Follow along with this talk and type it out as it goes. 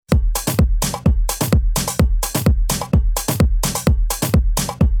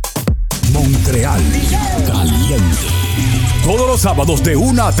Caliente. Todos los sábados de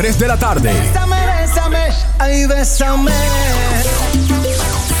 1 a 3 de la tarde. Bésame, bésame, ay, bésame.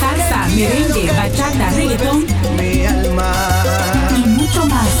 Salsa, merengue, bachata, reggaetón Mi alma. y mucho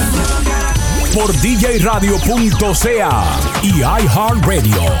más. Por djradio.ca y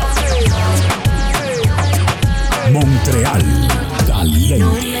iHeartRadio. Montreal Caliente.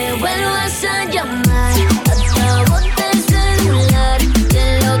 No me vuelvas a llamar, acabo el celular,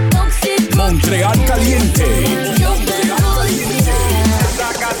 que lo tóxico. Montreal Caliente. Yo te voy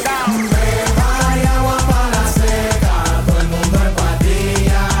Hay agua para la seca, todo el mundo en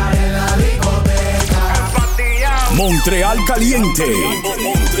patilla en la discoteca. Montreal Caliente.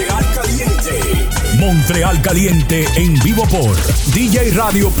 Montreal Caliente. Montreal Caliente en vivo por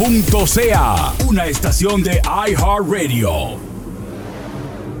djradio.ca, una estación de iHeartRadio.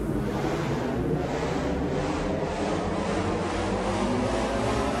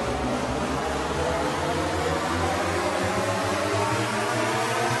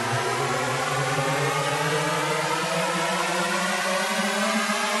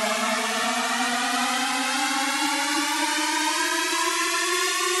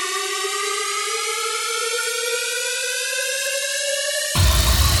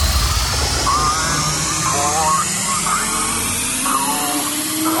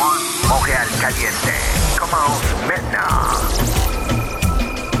 Montreal Caliente. Commence maintenant.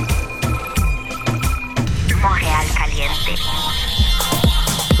 Montréal Caliente.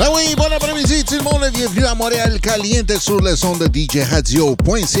 Ben oui, bon après-midi tout le monde, bienvenue à Montréal Caliente sur le son de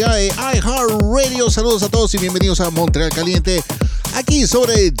djradio.ca et iHeartRadio. Saludos a todos y bienvenidos a Montreal Caliente. Aquí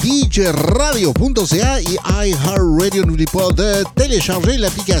sobre djradio.ca y iHeartRadio. N'oubliez pas de télécharger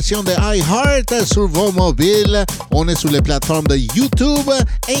l'application de iHeart sur vos mobiles. On est sur les plateformes de YouTube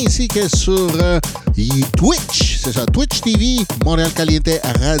ainsi que sur Twitch. C'est ça, Twitch TV, Montréal Caliente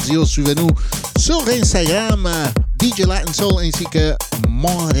Radio. Suivez-nous sur Instagram, DJ Latin Soul ainsi que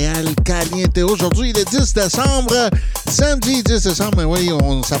Montréal Caliente. Aujourd'hui, le 10 décembre, samedi 10 décembre, oui,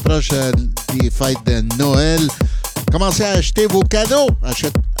 on s'approche des fêtes de Noël. Commencez à acheter vos cadeaux.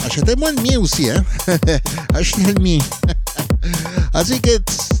 Achetez-moi le mien aussi, hein? Achetez le mien. Así que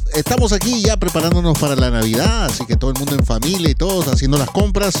estamos aquí ya preparándonos para la Navidad. Así que todo el mundo en familia y todos haciendo las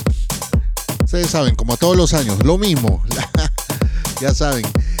compras. Ustedes saben, como todos los años, lo mismo. Ya saben.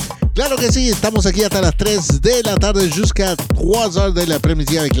 Claro que sí, estamos aquí hasta las 3 de la tarde jusqu'à 3 heures de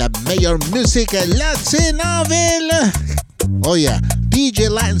l'après-midi avec la meilleure musique latine en ville. Oh yeah, DJ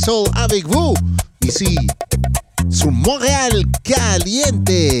Latin Soul avec vous, ici, sur Montréal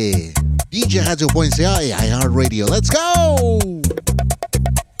Caliente. djradio.ca et iHeartRadio. Let's go!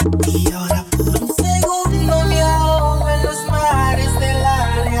 Y ahora por un segundo me ahogo en los mares de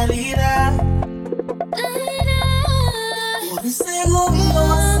la realidad. Por un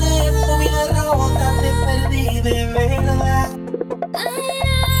segundo acepto mi derrota, te perdí de verdad.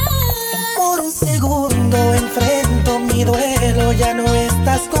 Por un segundo enfrento mi duelo, ya no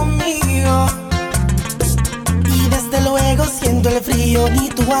estás conmigo. Y desde luego siento el frío, ni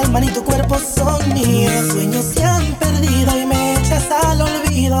tu alma ni tu cuerpo son míos. Mis sueños se han perdido y me echas al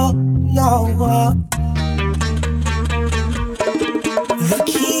olvido. No. The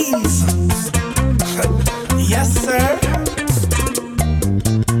Keys. Yes, sir.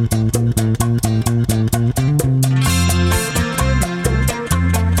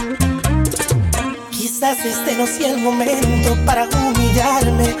 Quizás este no sea el momento para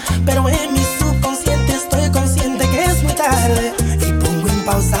humillarme, pero en mi subconsciente estoy consciente que es muy tarde. Y pongo en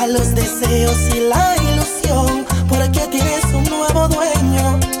pausa los deseos y la ilusión, porque tienes un nuevo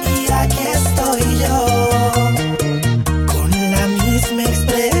dueño. Y aquí estoy yo, con la misma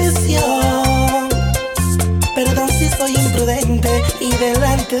expresión. Perdón si soy imprudente y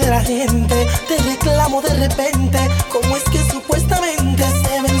delante de la gente te reclamo de repente. ¿Cómo es que supuestamente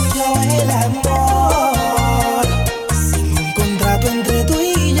se venció el amor? Sin un contrato entre tú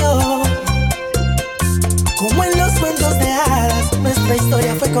y yo, como en los cuentos de hadas, nuestra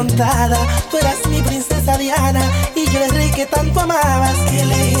historia fue contada. Tú eras mi princesa Diana y yo el rey que tanto amabas.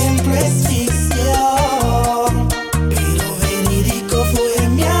 El ejemplo es ficción, pero verídico fue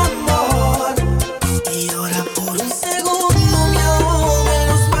mi amor. Y ahora por un segundo me ahogo en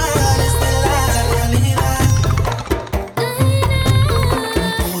los mares de la realidad.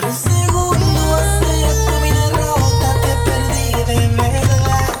 Por un segundo acepto mi derrota, te perdí de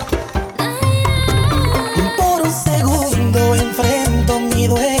verdad. Por un segundo enfrento mi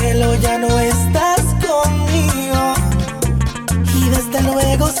duelo, ya no estás conmigo. Y desde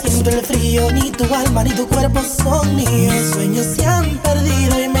luego siento el frío, ni tu alma ni tu cuerpo son míos. Mis sueños se han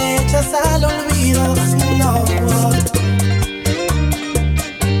perdido y me echas al olvido. No.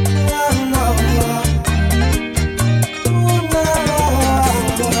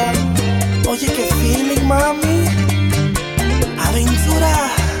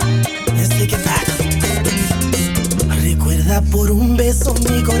 Por un beso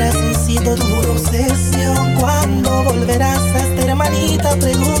mi corazoncito tuvo obsesión. ¿Cuándo volverás a esta hermanita?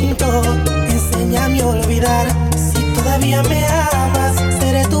 Pregunto. Enséñame a olvidar. Si todavía me amas,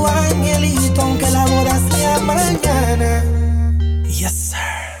 seré tu angelito aunque la boda sea mañana. Yes, sir.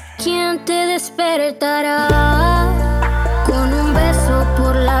 ¿Quién te despertará con un beso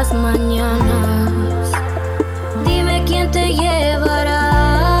por las mañanas? Dime quién te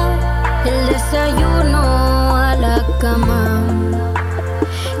llevará el desayuno a la cama.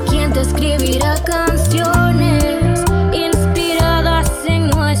 ¿Quién te escribirá canciones inspiradas en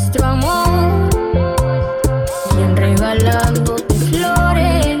nuestro amor? ¿Quién regalándote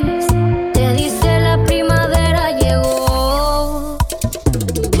flores te dice la primavera llegó?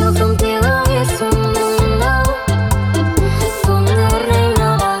 Yo contigo es un mundo donde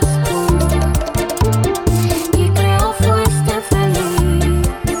reinabas tú, y creo fuiste feliz,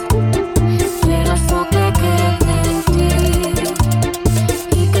 pero eso que quede en ti.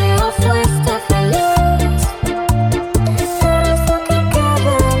 Y creo fuiste feliz, pero eso que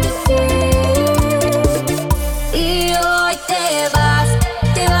quede en ti. Y hoy te vas,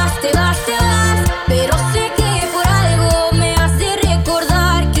 te vas, te vas, te vas, pero sé que por algo me hace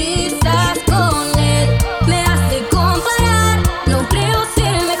recordar. Quizás con él me hace comparar. No creo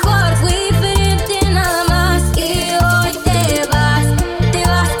ser mejor, fui diferente nada más. Y hoy te vas, te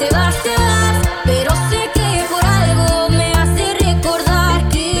vas, te vas, te vas, pero sé que por algo me hace recordar.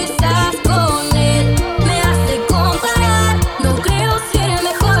 Quizás con él me hace comparar. No creo ser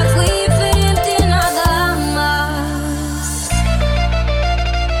mejor, fui diferente nada más.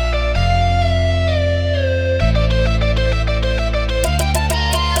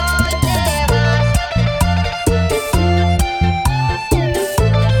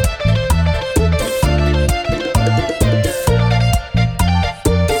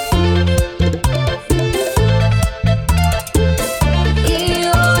 Y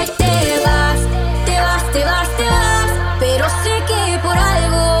hoy te vas, te vas, te vas, te vas, pero sé que por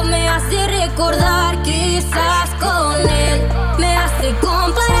algo me hace recordar. Quizás con él me hace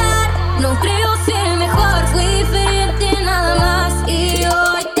comparar. No creo ser mejor, fui diferente nada más. Y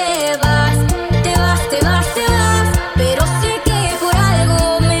hoy te vas, te vas, te vas, te vas, pero sé que por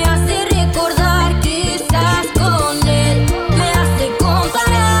algo me hace recordar. Quizás con él me hace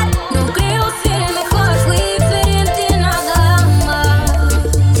comparar. No creo ser mejor, fui diferente nada más.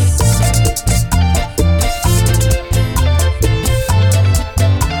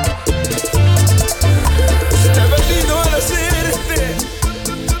 He venido a decirte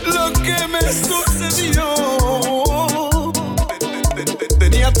lo que me sucedió.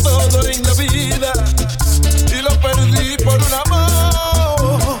 Tenía todo en la vida y lo perdí por un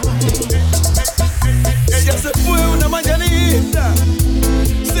amor. Ella se fue una mañanita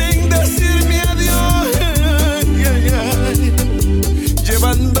sin decirme adiós,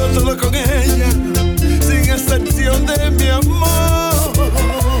 llevando todo con ella sin excepción de mi amor.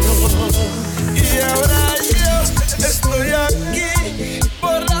 Y ahora yo estoy aquí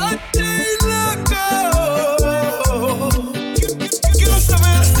borracho y loco. Quiero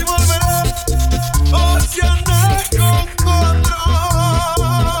saber si volverá o si anda con otro.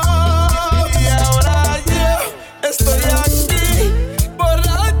 Y ahora yo estoy aquí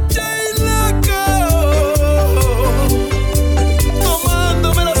borracho y loco,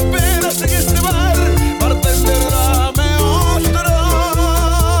 tomándome las penas en este bar. Bartender, dame otro.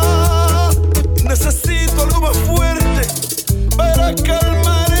 Necesito algo más fuerte para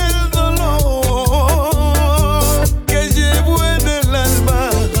calmar el dolor que llevo en el alma.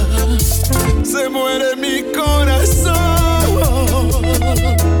 Se muere mi corazón.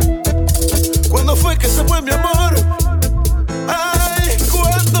 ¿Cuándo fue que se fue mi amor? Ay,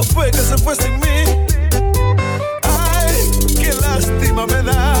 ¿cuándo fue que se fue sin mí? Ay, qué lástima me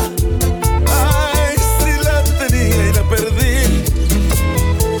da. Ay, si la tenía y la perdí.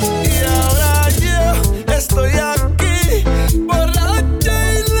 Y ahora yo estoy aquí borracho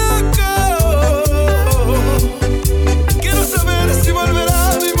y loco. Quiero saber si volverá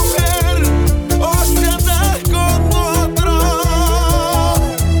mi mujer o si anda con otro.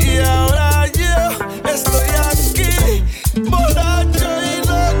 Y ahora yo estoy aquí borracho y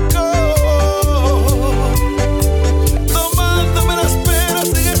loco, tomándome las penas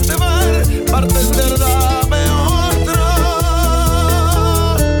en este bar. Bartender, dame otro.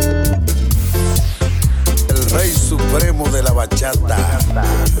 El rey supremo de la bachata,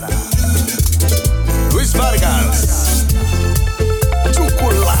 Luis Vargas.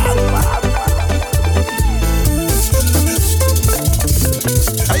 Chocolate.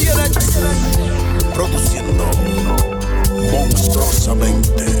 Ahí era produciendo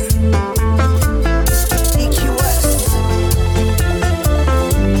monstruosamente. EQS.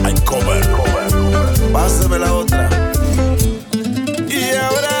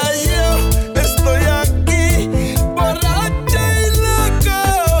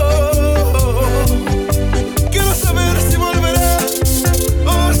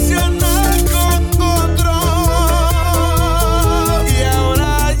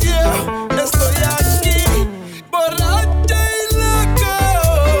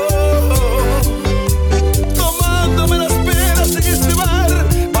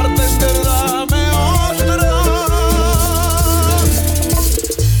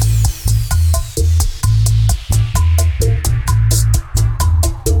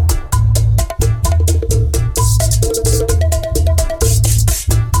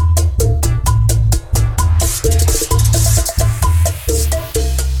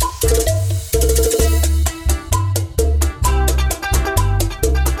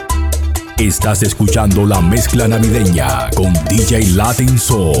 Estás escuchando la mezcla navideña con DJ Latin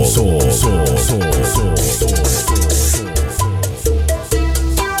Soul.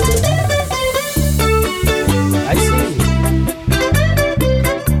 Ay, sí.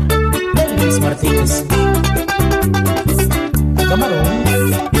 Luis Martínez. Camarón.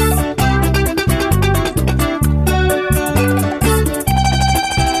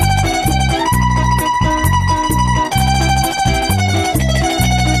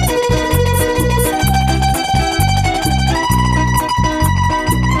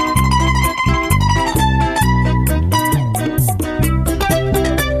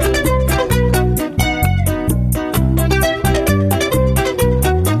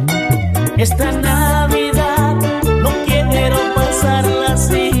 Esta Navidad no quiero pasarla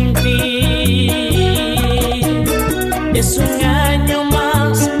sin ti. Es un año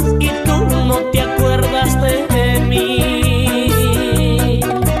más y tú no te acuerdas de mí.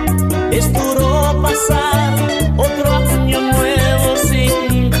 Es duro pasar otro año nuevo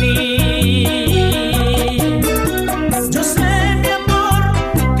sin ti. Yo sé, mi amor,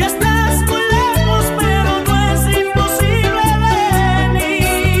 que estás muy lejos, pero no es imposible venir.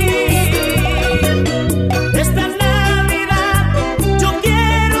 Esta Navidad yo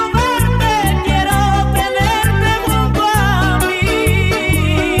quiero verte, quiero tenerte junto a mí.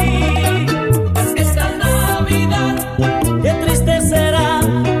 Esta Navidad, qué triste será,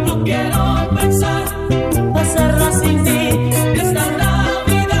 no quiero pensar pasarla sin ti. Esta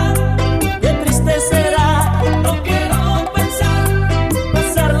Navidad, qué triste será, no quiero pensar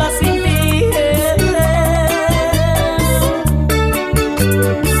pasarla sin ti.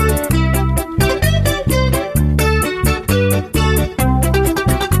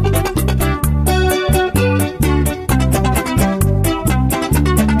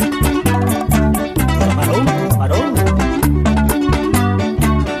 Camarón, camarón.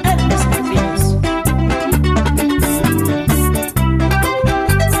 Luis Martínez.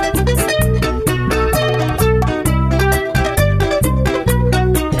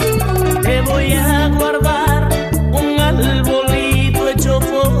 Te voy a guardar un arbolito hecho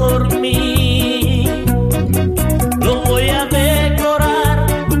por mí. Lo voy a decorar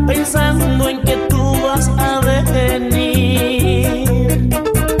pensando en que tú vas a venir.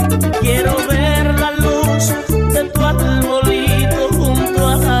 Quiero ver la luz de tu arbolito junto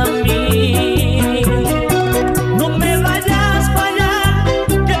a mí. No me vayas a fallar,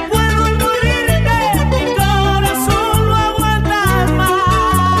 que puedo morirme, mi corazón no aguanta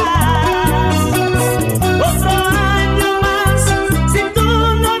más. Otro año más, si tú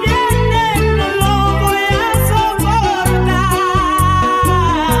no vienes, no lo voy a soportar.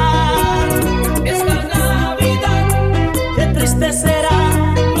 Esta Navidad, qué triste será,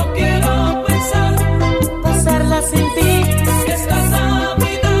 no quiero pensar pasarla sin ti. Esta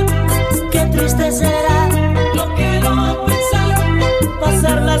Navidad, qué triste será, no quiero pensar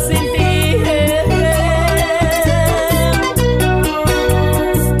pasarla sin ti.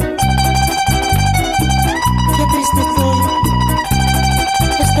 Qué triste estoy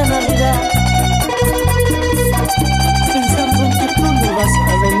esta Navidad, pensando en que tú no vas a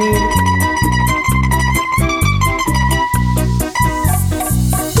venir.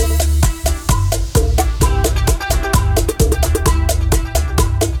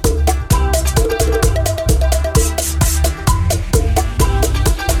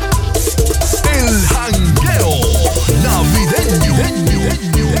 El jangueo navideño.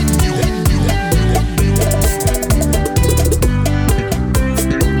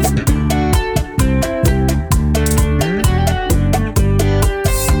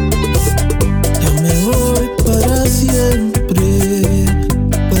 Ya me voy para siempre,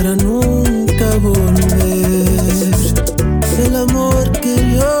 para nunca volver. El amor que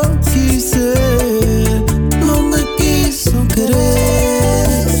yo quise no me quiso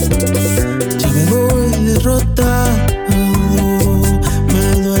querer. Ya me voy derrotado, me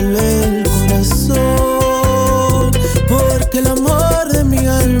duele el corazón, porque el amor de mi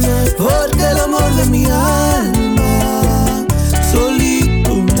alma, porque el amor de mi alma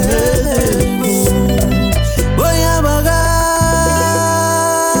solito me dejó. Voy a vagar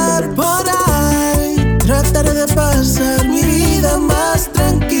por ahí, trataré de pasar mi vida más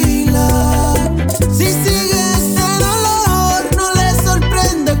tranquila. Si sigue este dolor, no le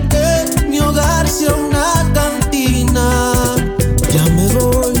sorprende que mi hogar sea una cantina. Ya me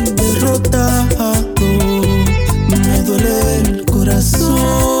voy derrotado, me duele el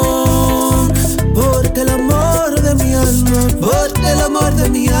corazón, porque el amor de mi alma, porque el amor de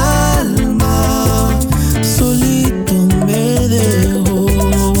mi alma solito me dejó.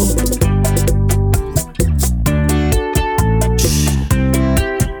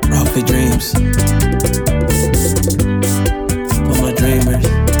 Rough Dream. dreams. For my dreamers.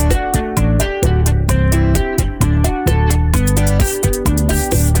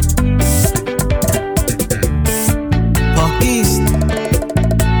 Park East.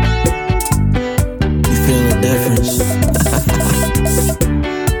 You feel the difference.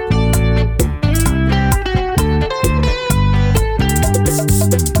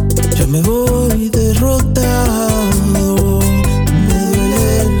 Yo me voy derrotado, me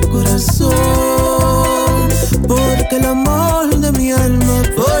duele el corazón, porque el amor de mi alma,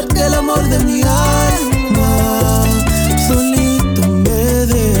 porque el amor de mi alma, solito me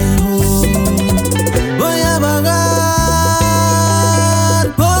dejó. Voy a vagar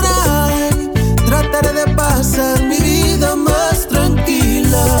por ahí, trataré de pasar mi vida más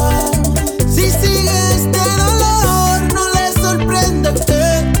tranquila. Si sigue este dolor, no le sorprenda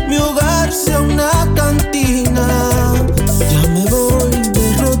que mi hogar sea una cantina. Ya me voy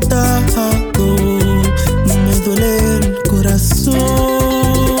derrotado, me duele el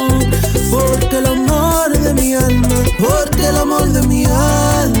corazón, porque el amor de mi alma, porque el amor de mi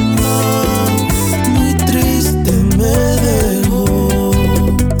alma, muy triste me dejó.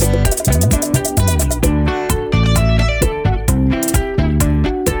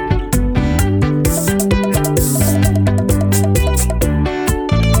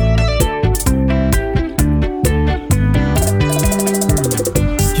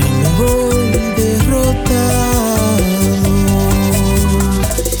 Yo me voy derrotado.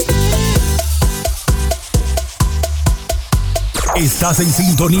 Estás en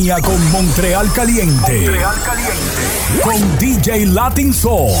sintonía con Montreal Caliente. Con DJ Latin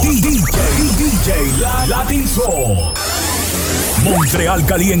Soul. DJ Latin Soul. Montreal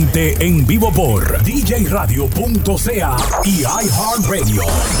Caliente en vivo por djradio.ca y iHeartRadio.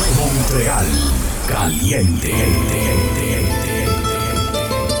 Montreal Caliente.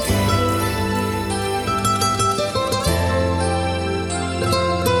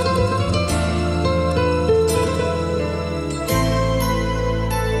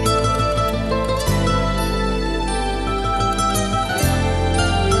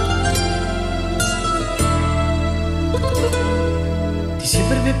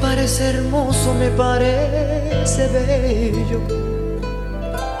 Siempre me parece hermoso, me parece bello.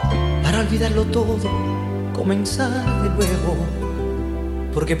 Para olvidarlo todo, comenzar de nuevo.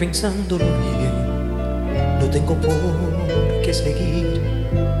 Porque pensándolo bien, no tengo por qué seguir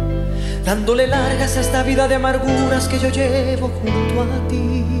dándole largas a esta vida de amarguras que yo llevo junto a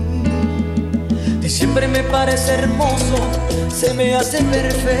ti. Diciembre me parece hermoso, se me hace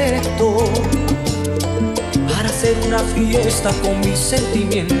perfecto para hacer una fiesta con mis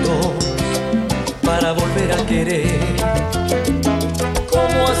sentimientos, para volver a querer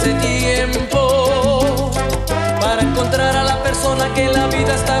como hace tiempo, para encontrar a la persona que la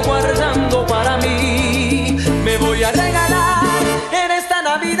vida está guardando para mí. Me voy a regalar en esta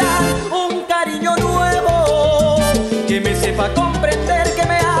Navidad un cariño nuevo, que me sepa comprender, que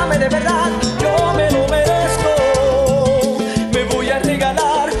me ame de verdad, yo me lo merezco. Me voy a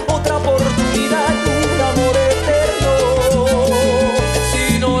regalar otra oportunidad, un amor eterno,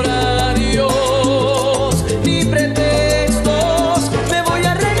 sin horarios ni pretextos. Me voy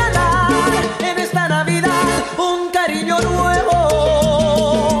a regalar en esta Navidad un cariño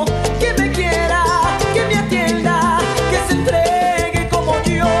nuevo, que me quiera, que me atienda, que se entregue como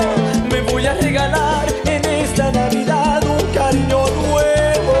yo. Me voy a regalar en esta Navidad un cariño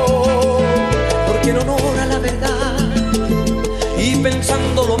nuevo, porque en honor a la verdad y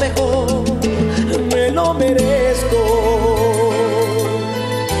pensando lo mejor, me lo merezco.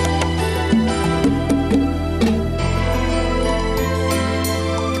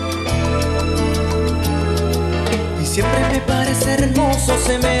 Y siempre me parece hermoso,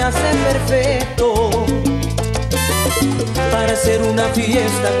 se me hace perfecto para hacer una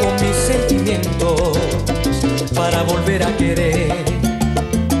fiesta con mis sentimientos, para volver a querer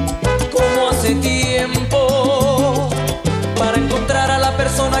como hace tiempo, para encontrar a la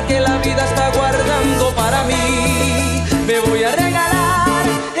persona que la vida está guardando para mí. Me voy a regalar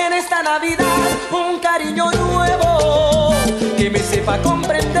en esta Navidad un cariño nuevo, que me sepa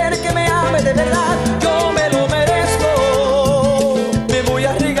comprender, que me ame de verdad, yo me lo merezco. Me voy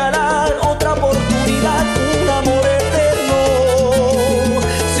a regalar otra oportunidad, un amor eterno,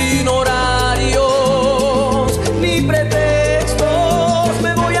 sin horarios ni pretextos.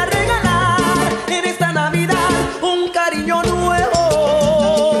 Me voy a regalar en esta Navidad un cariño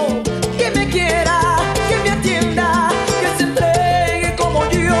nuevo, que me quiera, que me atienda, que se entregue como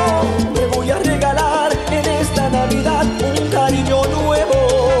yo. Me voy a regalar en esta Navidad un cariño nuevo,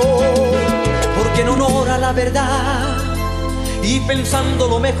 porque en honor a la verdad y y pensando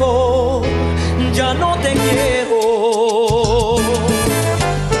lo mejor, ya no te quiero.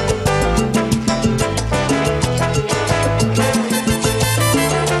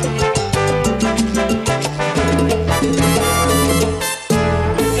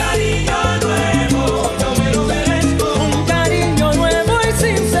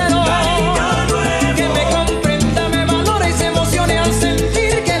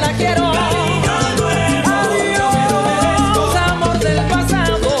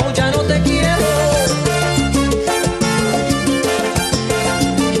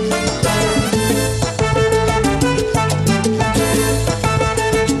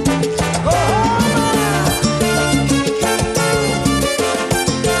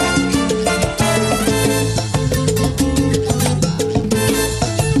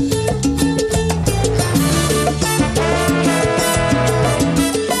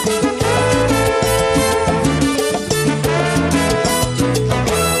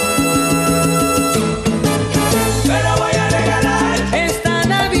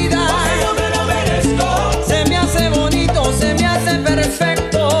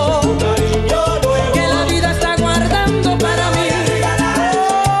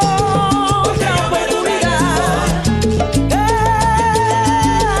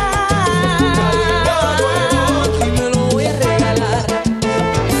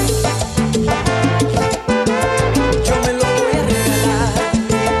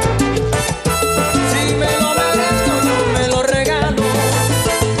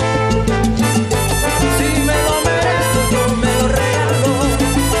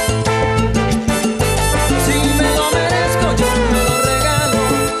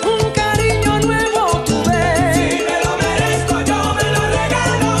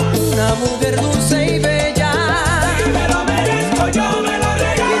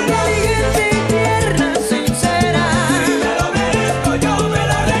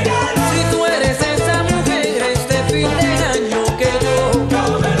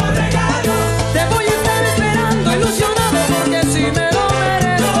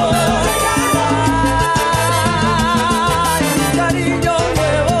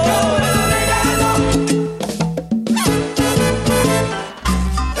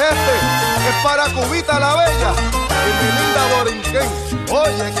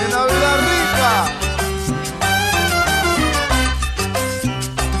 Oye, qué Navidad rica.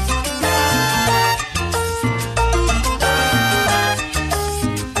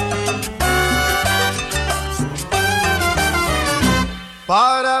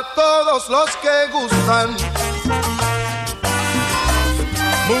 Para todos los que gustan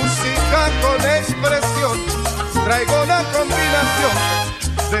música con expresión, traigo una combinación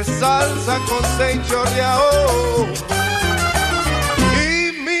de salsa con seichorreao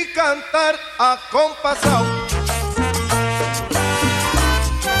y mi cantar acompasado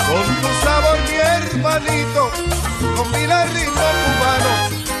con tu sabor, mi hermanito, combina el ritmo cubano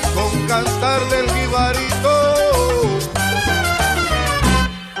con cantar del jibarito.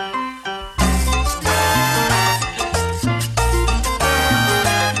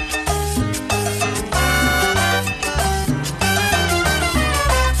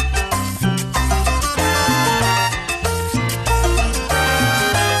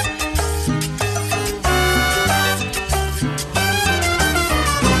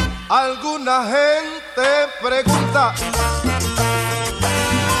 Alguna gente pregunta,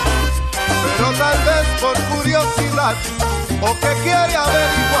 pero tal vez por curiosidad o que quiere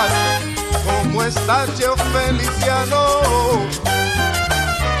averiguar cómo está Cheo Feliciano.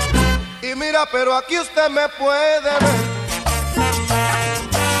 Y mira, pero aquí usted me puede ver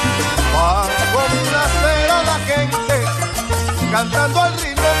para complacer a la gente, cantando al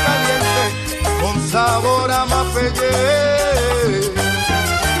ritmo caliente con sabor a Mapelle.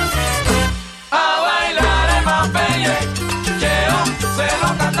 A bailar el Mapelle, Cheo se lo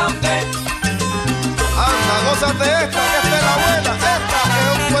canta usted. Anda, gózate esta, que esta es la buena, esta es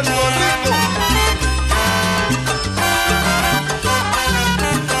un Puerto Rico.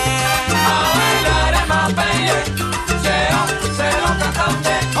 A bailar el Mapelle, Cheo se lo canta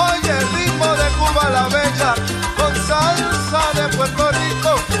usted. Oye, el ritmo de Cuba la Bella, con salsa de Puerto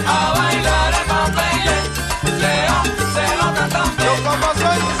Rico. A bailar el Mapelle, Cheo se lo canta usted. Yo como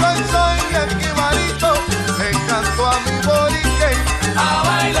soy el jibarito, me canto a mi borique. A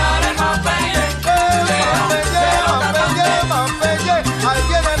bailar el Mapelle, Mapelle, ahí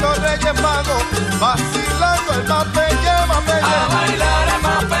vienen los Reyes Magos, vacilando el Mapelle. A bailar el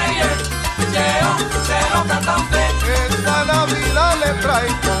Mapelle, Cheo se lo canta usted. Esta Navidad le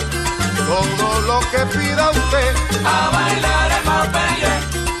traigo todo lo que pida usted. A bailar el Mapelle,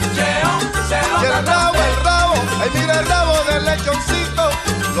 Cheo se lo canta usted. Y el rabo, ay mira el rabo del lechoncito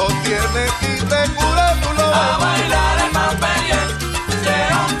lo tiene y te cura tu lobo. A bailar el Mapelle,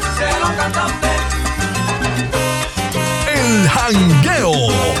 se lo canta usted. El jangueo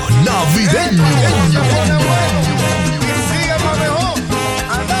navideño. Y sigue pa' mejor.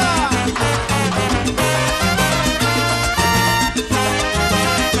 Anda.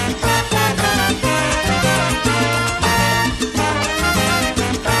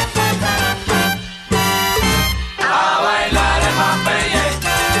 A bailar el Mapelle,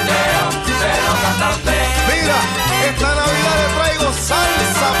 se lo canta usted. Mira, esta Navidad le traigo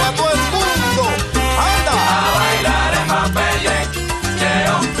salsa pa' todo el mundo. Anda. A bailar el Mapelle,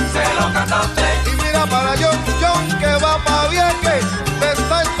 se lo canta usted. Y mira para John que va pa' Vieques, te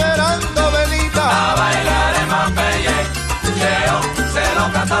está esperando Benita. A bailar el Mapelle, se lo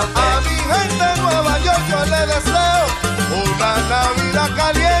canta usted. A mi gente de Nueva York yo le deseo una Navidad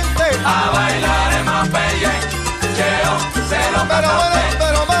caliente. A bailar el Mapelle, se lo canta usted.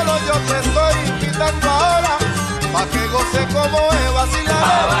 Pero bueno, yo te estoy invitando ahora pa' que goce como es vacilar.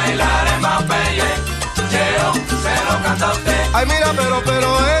 A bailar el Mapelle, se lo canta usted. Ay mira, pero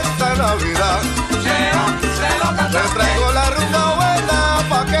esta Navidad Se lo canta te usted. traigo la rumba buena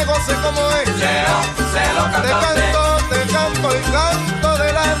pa' que goce como es. Se lo Te canta usted. canto y canto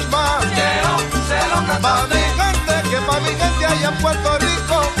del alma. Se lo canta Pa' mi usted. gente, que pa' mi gente allá en Puerto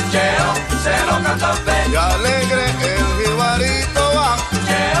Rico. Se lo canta usted. Y alegre el jibarito va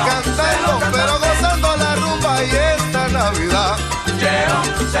cantando, pero gozando la rumba y esta Navidad.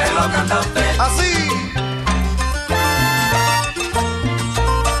 Se lo canta usted. Así.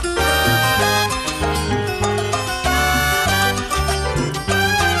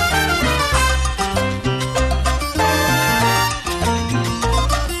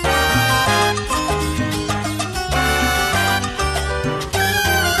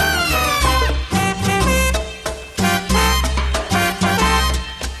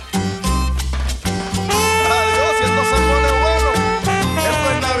 Adiós, y esto se pone bueno. Esto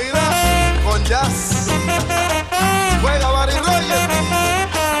es Navidad con jazz. Juega Barry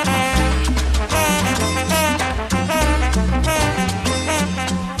Rogers.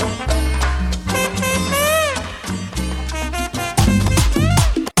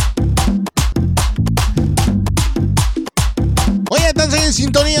 Oye, están en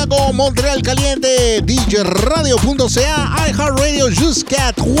sintonía con Montreal Caliente, DJ Radio.ca, iHeartRadio, Just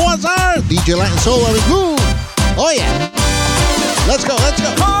Cat, WhatsApp, DJ Latin Soul, Every Good. Oye, let's go.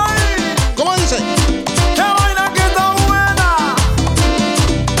 ¿Cómo dice? ¡Qué vaina que está buena!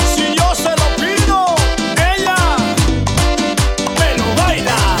 Si yo se lo pido, ella me lo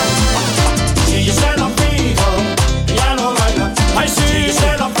baila. Si yo se lo pido, ella lo baila. Ay, si yo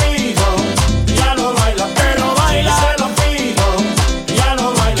se lo pido, ella lo baila. Que lo baila. Si yo se lo pido, ella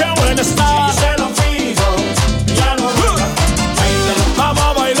lo baila. ¡Qué buena está! Si yo se lo pido, ella lo baila. Bailalo, vamos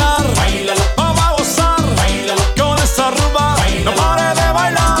a bailar. Bailalo, vamos a gozar. Bailalo, con esta rumba. No pare de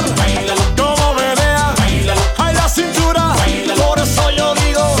bailar. Bailalo, como menea.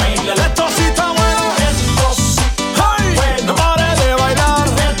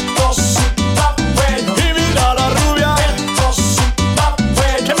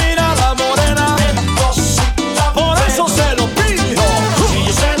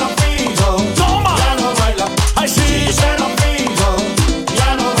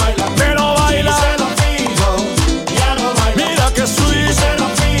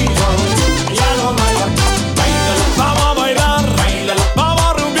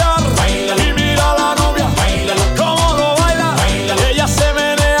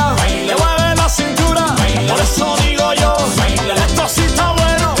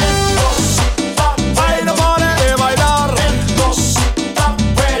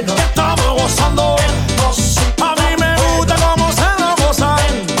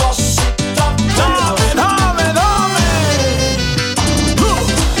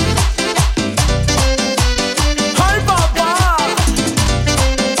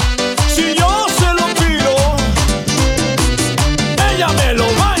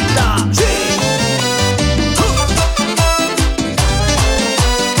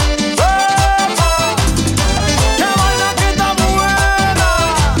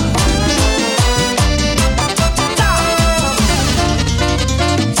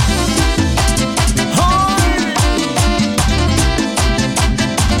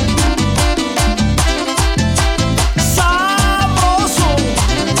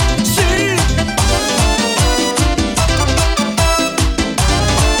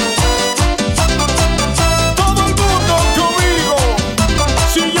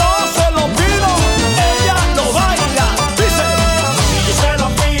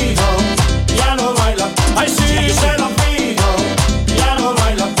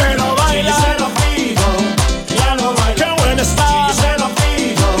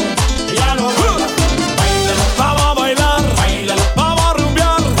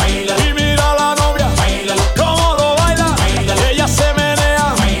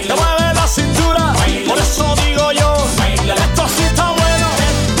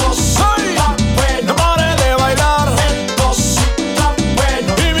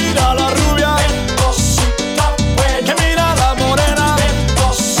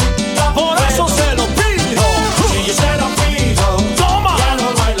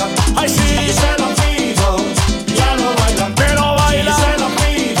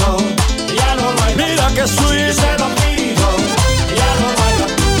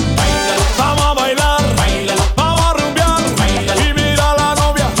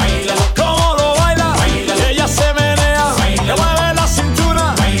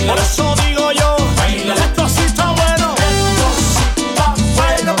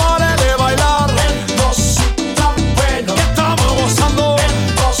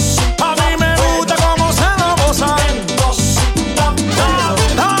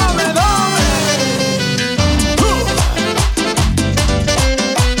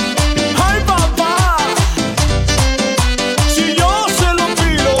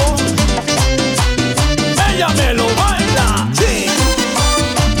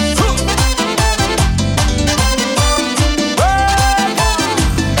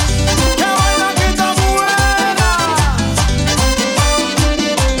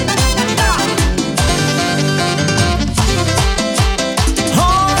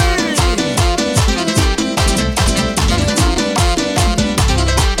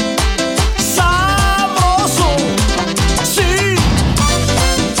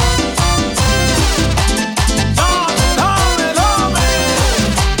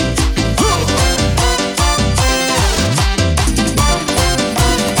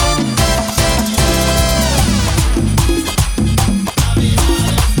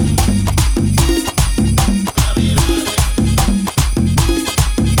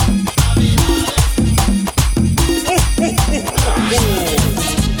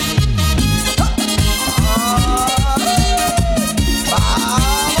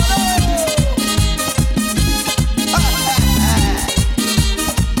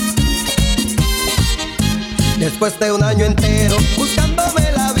 Después de un año entero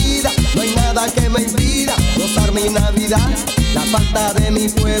buscándome la vida, no hay nada que me impida gozar mi Navidad. La falta de mi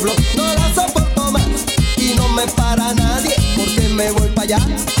pueblo no la soporto más y no me para nadie porque me voy para allá.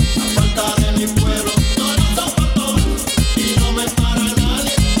 La falta de mi pueblo no la soporto más y no me para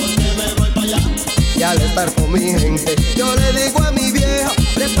nadie porque me voy para allá. Y al estar con mi gente yo le digo a mi vieja,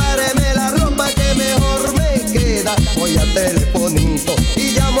 prepáreme la ropa que mejor me queda. Voy al telefonito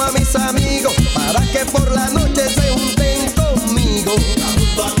y llamo a mis amigos para que por la noche se junten conmigo.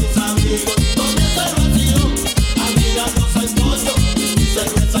 Junto a mis amigos, comienza el vacío, amigas hay pollo y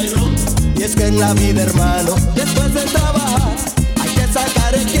cerveza y ron. Y es que en la vida, hermano, después de trabajar hay que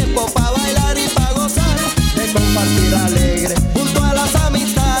sacar el tiempo para bailar y para gozar, de compartir alegre junto a las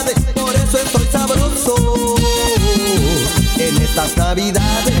amistades. Por eso estoy sabroso en estas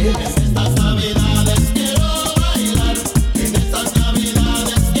navidades. En estas navidades quiero bailar, en estas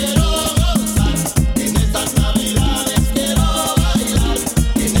navidades quiero gozar, en estas navidades quiero bailar,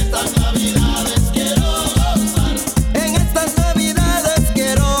 en estas navidades quiero gozar, en estas navidades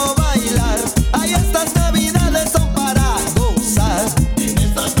quiero bailar. Ay, estas navidades son para gozar. En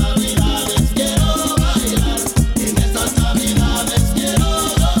estas navidades quiero bailar, en estas navidades quiero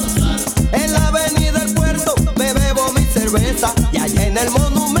gozar. En la avenida del puerto me bebo mi cerveza y allá en el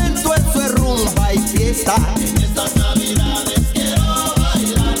monumento eso es rumba y fiesta. En estas navidades quiero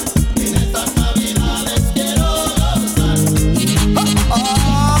bailar, en estas navidades quiero gozar.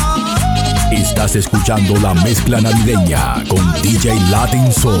 Estás escuchando la mezcla navideña con DJ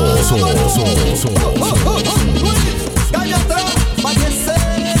Latin Soul. Calle atrás, pa' que sepa.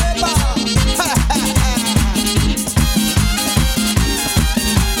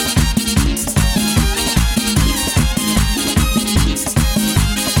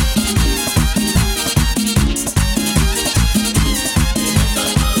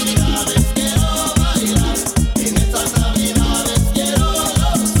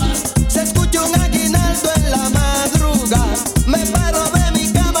 Se escucha un aguinaldo en la madrugada, me paro de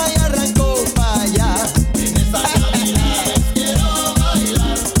mi cama y arranco para allá. En estas navidades quiero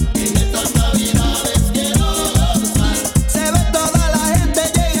bailar, en estas navidades quiero gozar. Se ve toda la gente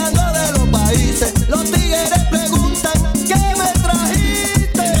llegando de los países, los tigres preguntan ¿qué me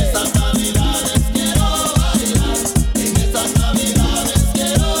trajiste? En estas navidades quiero bailar, en estas navidades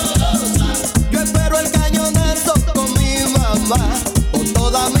quiero gozar. Yo espero el cañonazo con mi mamá, con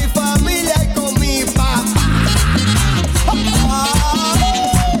toda mi familia y con mi papá.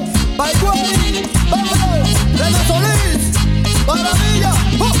 Bye, güey, vámonos, René Solís, maravilla.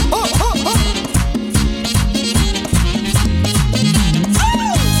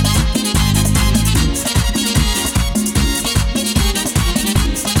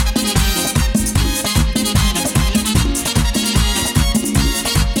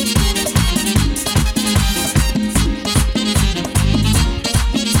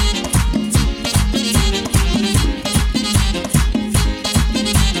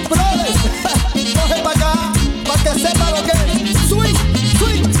 Brother, coge pa' acá, pa' que sepa lo que es. Swing,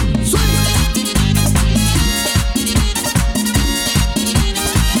 swing, swing.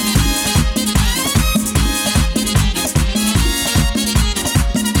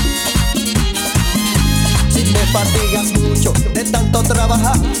 Si te fatigas mucho de tanto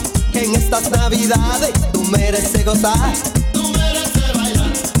trabajar, en estas navidades tú mereces gozar. Tú mereces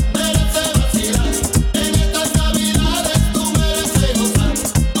bailar, mereces vacilar. En estas navidades tú mereces gozar,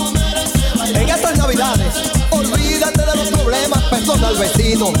 tú mereces bailar. En estas navidades olvídate de los problemas, perdona al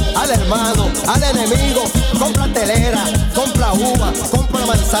vecino, al hermano, al enemigo. Compra telera, compra uva, compra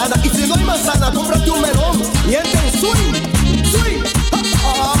manzana, y si no hay manzana, cómprate un melón y entra en swing, swing.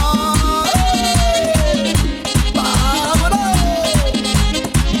 ¡Vámonos!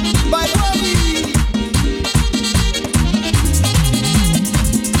 Bye, bye.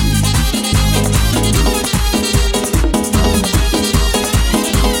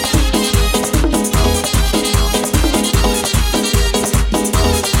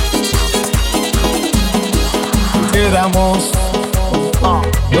 Éramos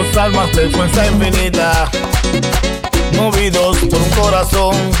dos almas de fuerza infinita, movidos por un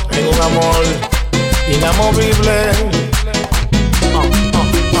corazón en un amor inamovible.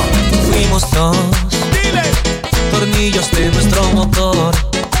 Fuimos dos tornillos de nuestro motor,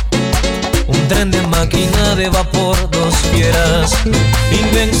 un tren de máquina de vapor, dos fieras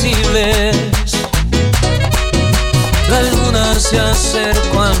invencibles. La luna se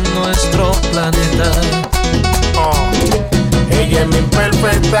acercó a nuestro planeta. Ella es mi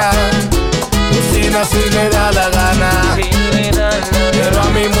imperfecta, cocina si le da la gana, pero a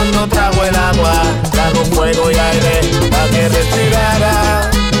mi mundo trago el agua, trago fuego y aire para que respirara.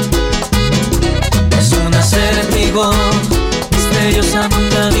 Es una serpiente acertijo. Misteriosa,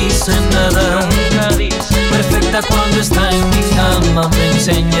 nunca dice nada. Perfecta cuando está en mi cama, me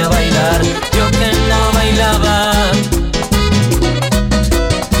enseña a bailar. Yo que no bailaba.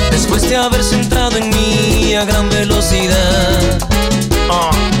 Después de haberse entrado en mí a gran velocidad.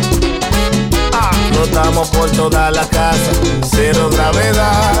 Flotamos por toda la casa, cero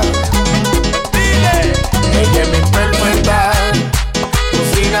gravedad. Dile, ella es mi perfecta.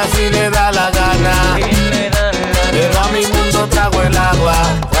 Cocina si le da la gana. Pero a mi mundo trago el agua,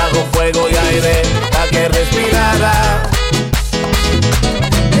 trago fuego y aire para que respirara.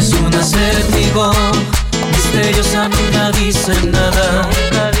 Es un acertijo, misteriosa, nunca dice nada.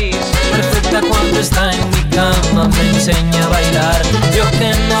 Perfecta cuando está en mi cama, me enseña a bailar. Yo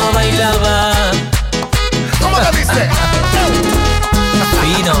que no bailaba. ¿Cómo te dice?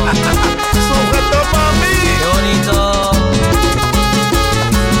 Fino. Sujeto, mami. Qué bonito.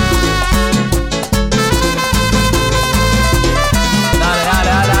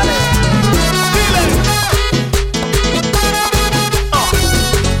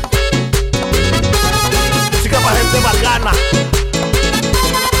 Bacana.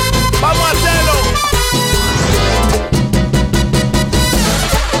 Vamos a hacerlo.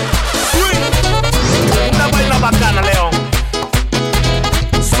 Una vaina bacana, León.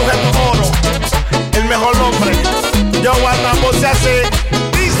 Sujeto oro, el mejor hombre. Yo guardamos se hace.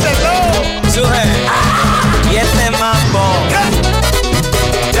 Díselo. Sujeto. Y este mambo.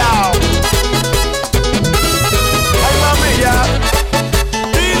 Chao. Ay, mami, ya.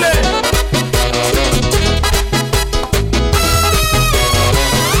 Dile.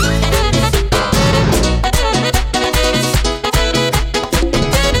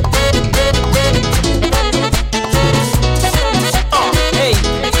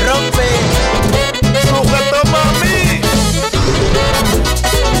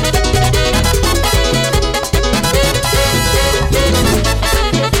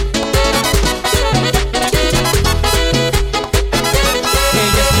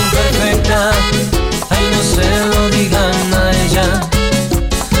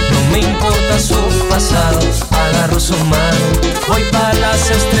 Agarro su mano, voy para las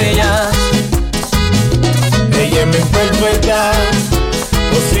estrellas. Ella es mi perfecta,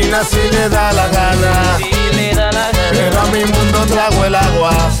 cocina si le da la gana. Pero a mi mundo trago el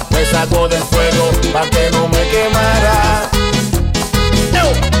agua, me saco del fuego pa' que no me quemara.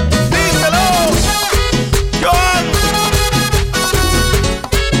 Díselo, Joan.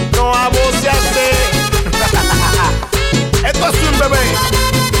 No a vos se hace. Esto es un bebé.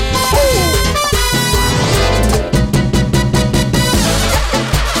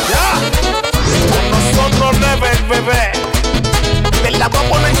 Nosotros never, bebé. Te la voy a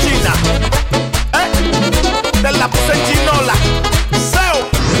poner en China. Te la puse en chinola. Seu.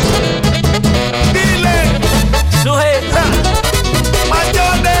 Dile. Sujeta.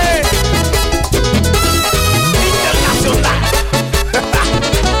 Mayores. Internacional.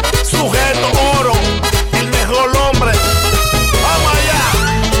 Sujeto oro. El mejor hombre. Vamos allá.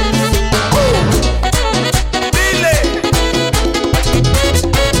 Dile.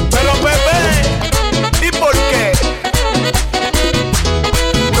 Pero bebé. ¿Y por qué?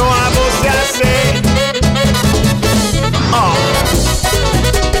 No hago se hace.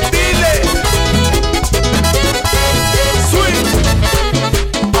 Dile. Sweet.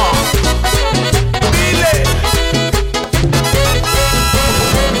 Dile.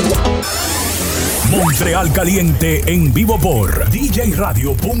 Montreal Caliente en vivo por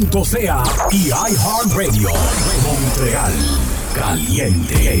djradio.ca y iHeartRadio. Montreal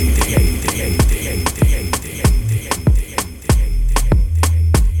Caliente.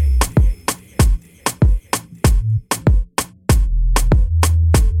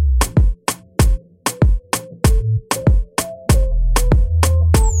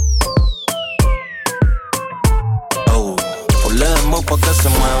 Pa' que se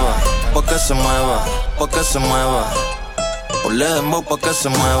mueva, pa' que se mueva. Ponle dembow pa' que se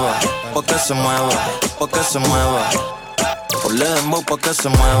mueva, pa' que se mueva, pa' que se mueva. Ponle dembow pa' que se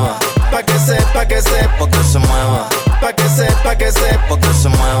mueva, pa' que se, pa' que se, pa' que se mueva, pa' que se, pa' que se, pa' que se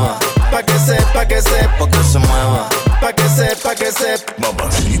mueva, pa' que se, pa' que se, pa' que se mueva, pa' que se, pa' que se.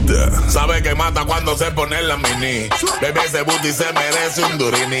 Mamacita, sabe que mata cuando se pone en la mini. Bebé ese booty se merece un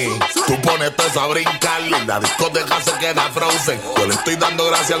durini. Tú pones todo eso a brincar y la discoteca se queda frozen. Yo le estoy dando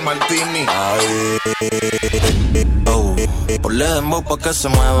gracias al martini. Ay. Oh, ponle dembow pa' que se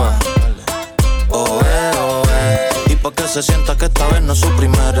mueva. Oh, y pa' que se sienta que esta vez no es su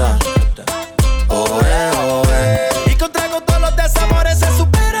primera. Oh, Y con trago todos los desamores se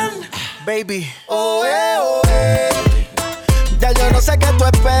superan, baby. Ya yo no sé qué tú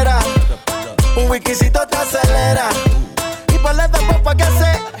esperas. Un whiskycito te acelera. Y ponle dembow pa' que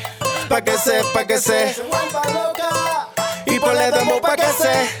se. Y ponle dembow pa' que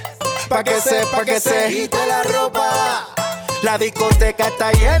se. Quite la ropa. La discoteca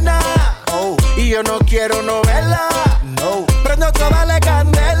está llena. Y yo no quiero novela. Prendo toda la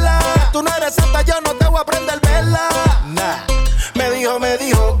candela. Tú no eres santa, yo no te voy a prender vela. Me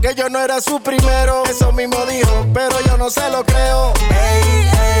dijo que yo no era su primero. Eso mismo dijo, pero yo no se lo creo.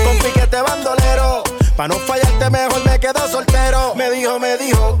 Con piquete bandolero. Pa' no fallarte mejor me quedo soltero. Me dijo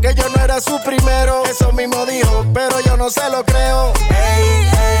que yo no era su primero. Eso mismo dijo, pero yo no se lo creo.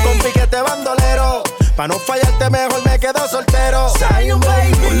 Con piquete bandolero. Pa' no fallarte mejor me quedo soltero.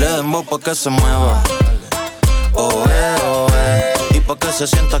 Ponle dembow pa' que se mueva. Y pa' que se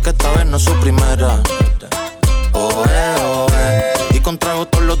sienta que esta vez no es su primera. Y con trago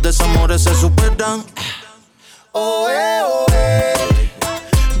todos los desamores se superan.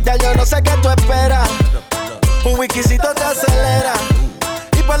 Ya yo no sé qué tú esperas. Un whiskycito te acelera.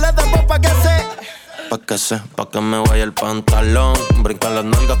 Y ponle dembow pa' que se. Pa' que me vaya el pantalón. Brinca las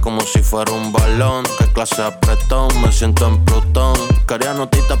nalgas como si fuera un balón. Qué clase de apretón, me siento en Plutón. Quería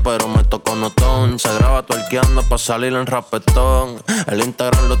notita pero me tocó notón. Se graba tuerqueando pa' salir en rapetón. El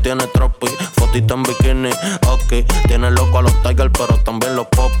Instagram lo tiene tropi, fotito en bikini, ok. Tiene loco a los Tigers pero también los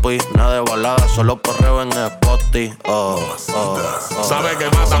popis. Nada de balada, solo perreo en Spotify. Sabe que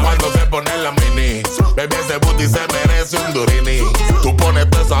mata cuando se pone la mini. Baby, ese booty se merece un durini. Tú pones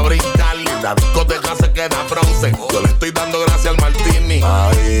todo eso a brincar y la discoteca se queda frozen. Yo le estoy dando gracias al martini.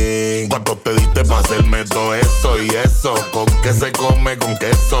 Ay, ¿cuánto te diste pa' hacerme todo eso y eso? ¿Con qué se come con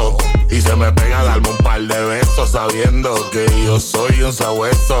queso? Y se me pega darme un par de besos sabiendo que yo soy un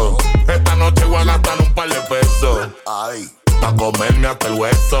sabueso. Esta noche voy a gastar un par de pesos. Ay, pa' comerme hasta el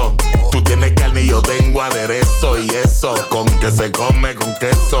hueso. Tú tienes carne y yo tengo aderezo. Y eso, ¿con qué se come con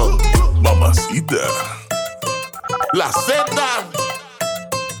queso? Mamacita. La Z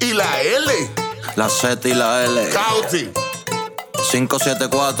y la L. La Z y la L. Cauti.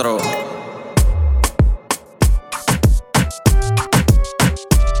 574.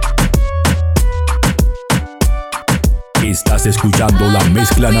 Estás escuchando la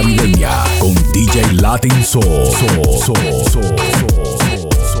mezcla navideña con DJ Latin Soul.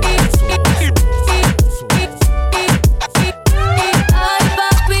 Ay,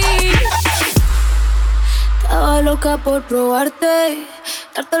 papi, estaba loca por probarte,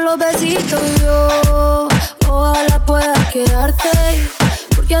 darte los besitos yo. Ojalá puedas quedarte,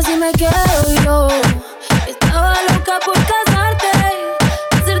 porque así me quedo yo. Estaba loca por casarte,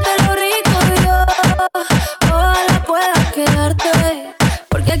 hacerte lo rico yo. Ojalá puedas quedarte,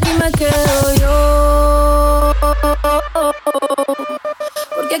 porque aquí me quedo yo.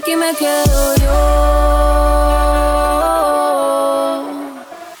 Porque aquí me quedo yo.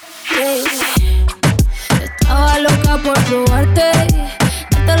 Yeah. Estaba loca por probarte,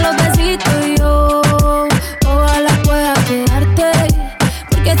 darte los besitos yo. Ojalá pueda quedarte,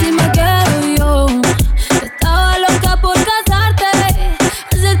 porque así me quedo yo. Estaba loca por casarte,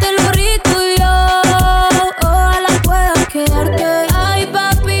 hacerte lo rico yo. Ojalá pueda quedarte. Ay,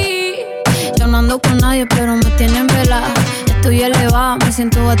 papi, yo no ando con nadie, pero me tienen vela. Estoy elevada, me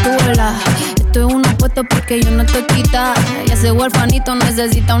siento a tu vela. Estoy en unos puestos porque yo no estoy quita. Y ese huerfanito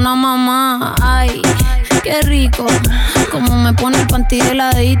necesita una mamá. Ay, qué rico, como me pone el panty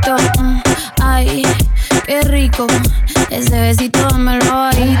heladito. Ay, qué rico, ese besito dámelo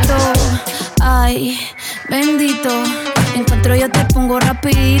bajito. Ay, bendito, encuentro yo te pongo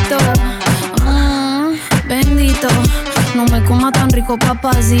rapidito. Bendito, no me coma tan rico,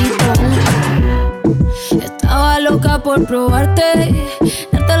 papacito. Estaba loca por probarte,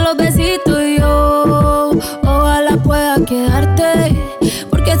 darte los besitos yo. Ojalá pueda quedarte,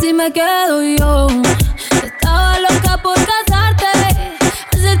 porque así me quedo yo. Estaba loca por casarte,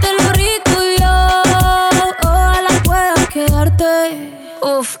 hacerte lo rico yo. Ojalá pueda quedarte.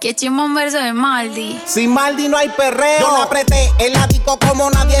 Uf, qué chimba un verso de Maldi. Sin Maldi no hay perreo. Yo la apreté el disco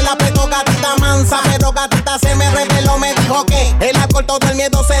como nadie la apretó. Gatita mansa, pero gatita se me reveló. Me dijo que el alcohol todo el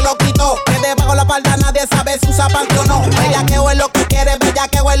miedo se lo quitó. Que debajo la espalda nadie sabe si usa panty o no. Bellaqueo es lo que quiere,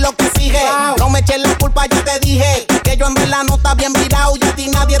 bellaqueo es lo que sigue. No me eches la culpa, ya te dije que yo en verdad no está bien virado y a ti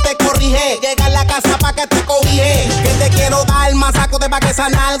nadie te corrige. Llega a la casa pa' que te cobije. Que te quiero dar más saco de pa' que esa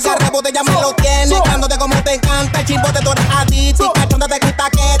nalga. Rebote ya me lo tienes, dándote como te encanta. El chimbote tú eres adicto y cachonda te gusta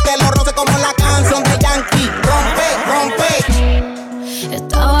que te lo roce como la canción de Yankee. Rompe, rompe.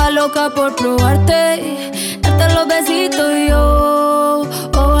 Estaba loca por probarte, darte los besitos yo.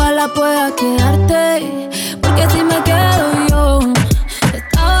 Ojalá pueda quedarte, porque así me quedo yo.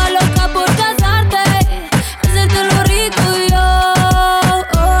 Estaba loca por casarte, hacerte lo rico yo.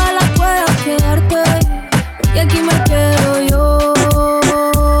 Ojalá pueda quedarte.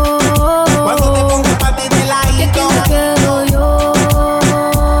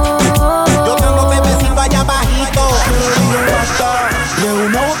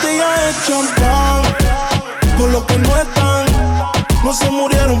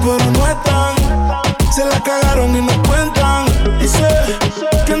 pero no están. Se la cagaron y no cuentan. Dice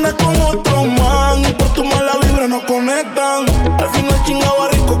que anda con otro man y por tu mala vibra no conectan. Al final chingaba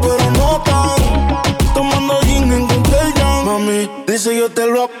rico pero no tan. Tomando gin encontré el jam. Mami, dice yo te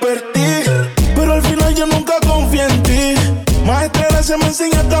lo advertí, pero al final yo nunca confié en ti. Maestra gracias me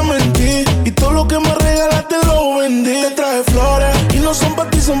enseñaste a mentir, y todo lo que me regalaste lo vendí. Te traje flores y no son pa'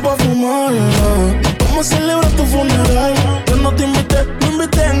 ti, son pa' fumar. Vamos a celebrar tu funeral. Yo no te invité, me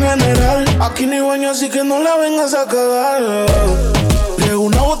invité en general. Aquí ni baño así que no la vengas a cagar. Llegó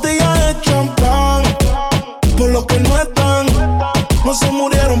una botella de champán por los que no están. No se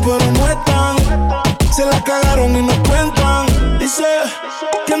murieron pero no están. Se la cagaron y no cuentan. Dice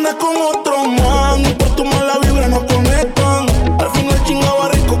que andas con otro man y por tu mala vibra no conectan. Al final chingaba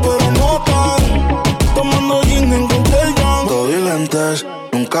rico pero no tan. Tomando gin encontré el jam. Todo y lentes,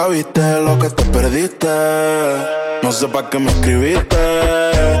 nunca viste lo que te perdiste. No sé pa' qué me escribiste.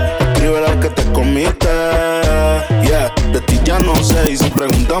 Escribe la que te comiste. Yeah, de ti ya no sé. Y si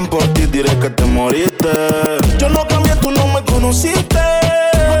preguntan por ti diré que te moriste. Yo no cambié, tú no me conociste.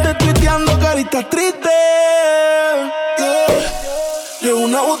 No te tuiteando caritas tristes. Yeah. Llevo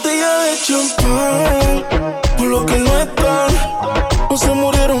una botella de champán por lo que no están. No se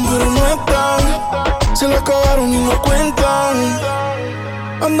murieron pero no están. Se la cagaron y no cuentan.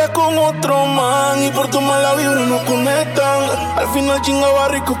 Anda con otro man y por tu mala vibra no conectan. Al final chingaba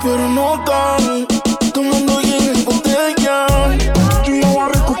rico pero no tan. Tomando gin en botella. Chingaba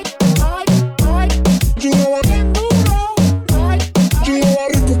rico. Chingaba rico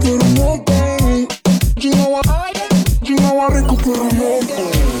pero no tan. Chingaba rico pero no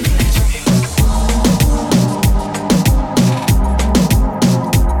tan.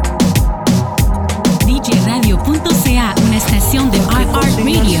 DJRadio.ca, una estación de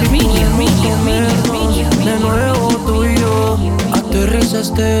iHeartRadio. De nuevo tú y yo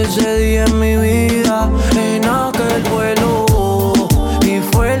aterrizaste ese día en mi vida, en aquel vuelo, y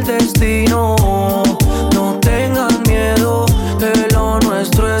fue el destino. No tengan miedo, que lo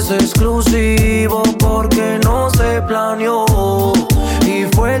nuestro es exclusivo, porque no se planeó, y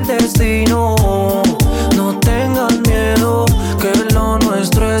fue el destino. No tengan miedo, que lo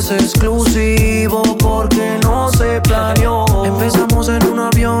nuestro es exclusivo, porque no se planeó. Empezamos en un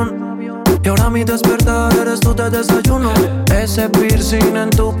avión y ahora mi despertar eres tú de desayuno. Ese piercing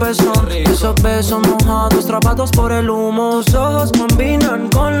en tu pezón, esos besos mojados, trapados por el humo. Tus ojos combinan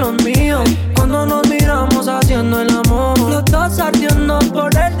con los míos cuando nos miramos haciendo el amor. Los dos ardiendo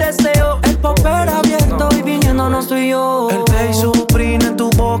por el deseo, el popper abierto y viniéndonos tú y yo. El play supreme en tu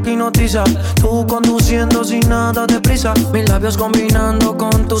boca hipnotiza, tú conduciendo sin nada de prisa. Mis labios combinando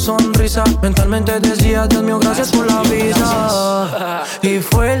con tu sonrisa. Mentalmente decía, Dios mío, gracias por la visa. Y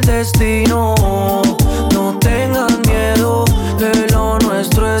fue el destino. No tengan miedo, que lo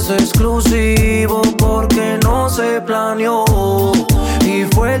nuestro es exclusivo, porque no se planeó, y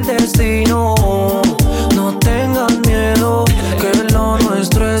fue el destino. No tengan miedo, que lo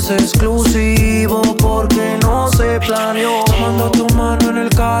nuestro es exclusivo, porque no se planeó. Tomando tu mano en el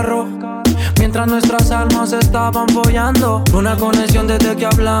carro, mientras nuestras almas estaban follando. Una conexión desde que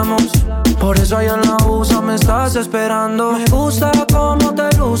hablamos, por eso allá en la USA me estás esperando. Me gusta cómo te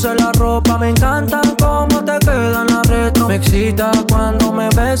luce la ropa, me encanta cómo te queda en la retro. Me excita cuando me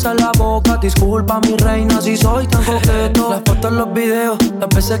besas la boca. Disculpa mi reina si soy tan coqueto. Las fotos, los videos, las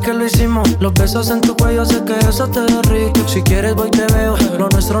veces que lo hicimos, los besos en tu cuello, sé que eso te derrite. Si quieres voy te veo, lo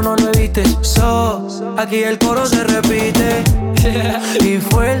nuestro no lo evites. Aquí el coro se repite. Y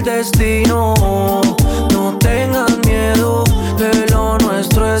fue el destino. No tengan miedo, que lo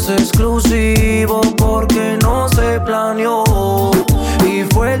nuestro es exclusivo, porque no se planeó, y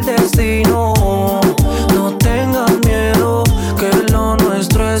fue el destino. No tengan miedo, que lo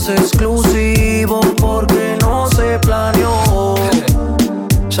nuestro es exclusivo, porque no se planeó.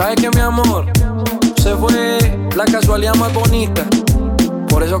 ¿Sabes qué, mi amor? Se fue la casualidad más bonita.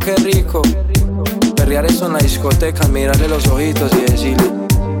 Por eso qué rico perrear eso en la discoteca, mirarle los ojitos y decirle,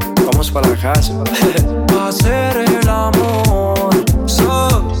 vamos para la casa. Hacer el amor.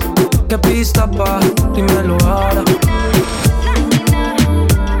 ¿Qué pista pa? Dímelo ahora.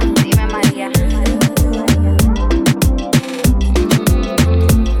 Dime María.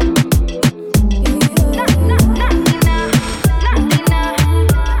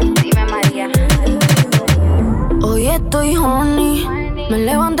 Dime María. Hoy estoy horny, me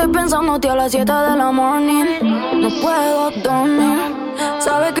levanté pensándote a las 7 de la morning. No puedo dormir,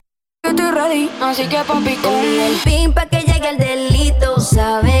 sabes que estoy ready, así que papi con el pin pa' que llegue el delito.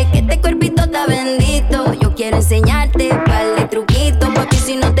 Sabes que este cuerpito está bendito. Yo quiero enseñarte par de truquitos, papi,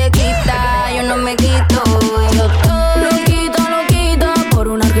 si no te quita, yo no me quito. Yo estoy loquita, loquita por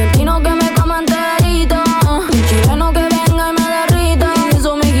una que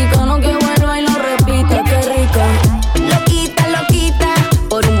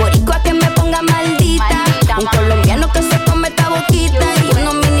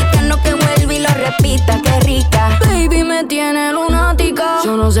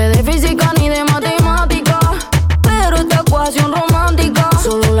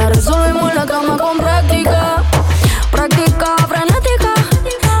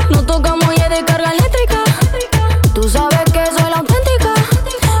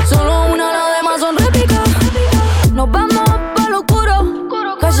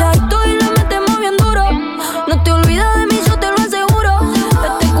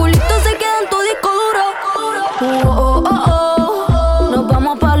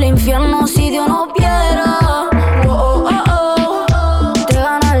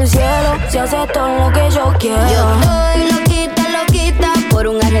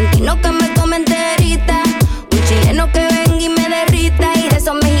mexicano que me come enterita, un chileno que venga y me derrita, y de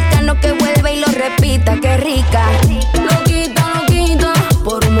esos mexicanos que vuelve y lo repita, qué rica. Loquita, loquita,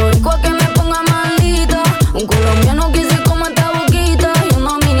 por un boricua que me ponga maldita, un colombiano que se coma esta boquita, y un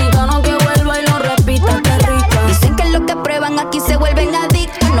dominicano que vuelva y lo repita, qué rica. Dicen que los que prueban aquí se vuelven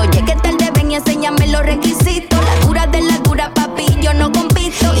adictos, no llegues tarde, ven y enséñame los requisitos, la dura de la dura, papi, yo no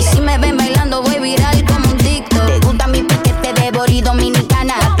compito, y si me ven bailando voy viral como un TikTok. Te gusta mi piquete de bori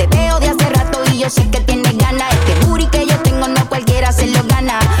dominicana, te veo de hace rato y yo sé que tienes ganas. Este booty que yo tengo no cualquiera se lo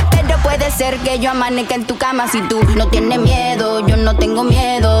gana, pero puede ser que yo amanezca en tu cama. Si tú no tienes miedo, yo no tengo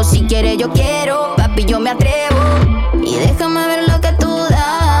miedo, si quieres yo quiero, papi yo me atrevo, y déjame ver lo que tú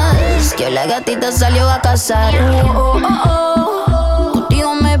das, que la gatita salió a cazar. Oh, oh, oh, oh.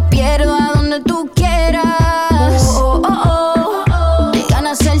 Contigo me pierdo a donde tú quieras. Oh, oh, oh, oh. Te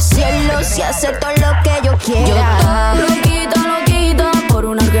ganas el cielo si haces todo lo que yo quiera. Yo loquita, loquita, por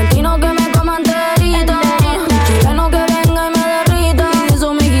un argentino que me coma enterita, un chileno que venga y me derrita, y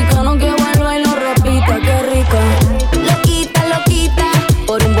esos mexicanos que vuelva y lo repita, qué rica. Loquita, loquita,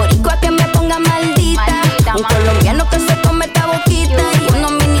 por un boricua que me ponga maldita, un colombiano que se come esta boquita, y un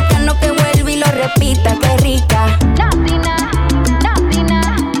dominicano que vuelve y lo repita, qué rica.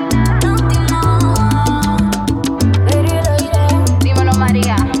 Dímelo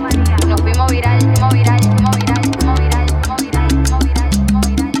María, nos fuimos viral,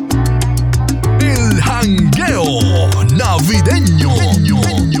 El jangueo navideño.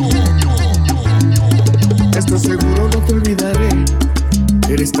 Esto seguro no te olvidaré.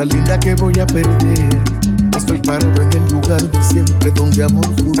 Eres tan linda que voy a perder. Estoy parado en el lugar de siempre, donde amor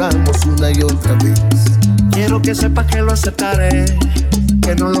juramos una y otra vez. Quiero que sepas que lo aceptaré,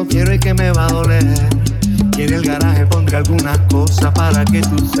 que no lo quiero y que me va a doler. Y en el garaje pondré algunas cosas para que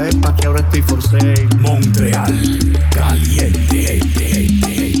tú sepas que ahora estoy for sale. Montreal caliente.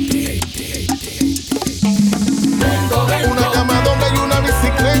 Una cama doble y una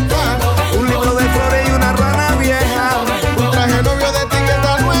bicicleta, un libro de flores y una rana vieja, un traje novio de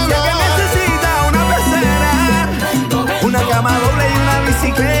etiqueta nueva. Si alguien necesita una pecera, una cama doble y una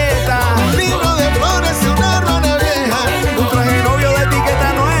bicicleta, un libro de flores y una rana vieja, un traje novio de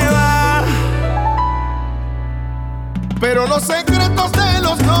etiqueta nueva. Pero los secretos de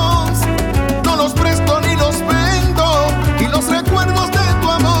los dos no los presto ni los vendo, y los recuerdos de tu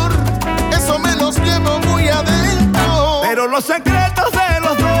amor, eso me los llevo muy adentro. Pero los secretos de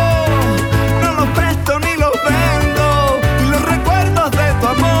los dos no los presto ni los vendo, y los recuerdos de tu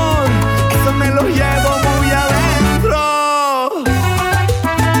amor, eso me los llevo muy adentro.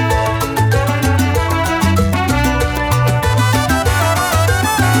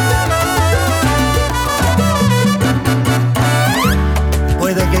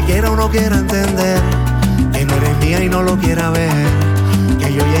 Puede que quiera o no quiera entender que no eres mía y no lo quiera ver,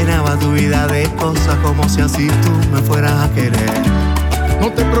 que yo llenaba tu vida de cosas como si así tú me fueras a querer.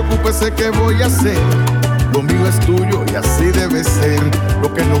 No te preocupes, sé qué voy a hacer, lo mío es tuyo y así debe ser.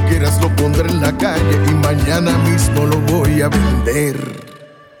 Lo que no quieras lo pondré en la calle y mañana mismo lo voy a vender.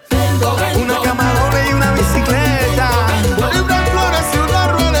 Una cama doble y una bicicleta, un libro de flores y una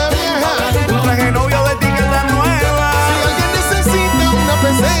rueda vieja, un traje novio de etiqueta nueva. Si alguien necesita una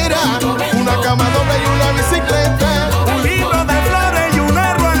pecera, una cama doble y una bicicleta, un libro de flores y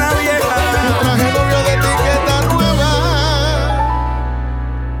una ruana vieja, un traje novio de etiqueta nueva.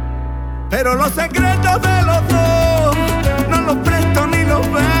 Pero los secretos de los dos no los presto ni los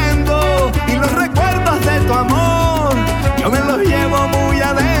vendo, y los recuerdos de tu amor yo me los llevo muy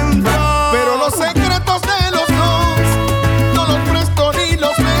adentro. Pero los secretos de los dos no los presto ni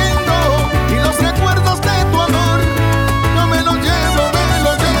los vendo, y los recuerdos de tu amor yo me los llevo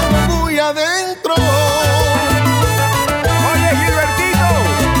muy adentro. Oye Gilbertito,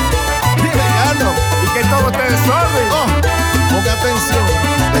 dime Carlos, y que todo te desorden. Oh, ponga atención,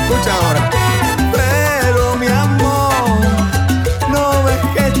 escucha ahora. Pero mi amor, no ves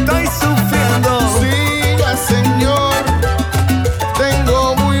que estoy sufriendo. Siga señor,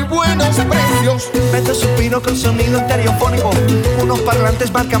 tengo muy buenos precios. Vete supino con sonido estereofónico, unos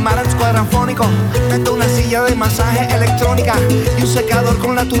parlantes marca Marantz cuadrafónico. Vete una silla de masaje electrónica y un secador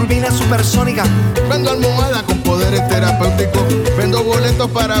con la turbina supersónica. Vendo almohada con poderes terapéuticos, vendo boletos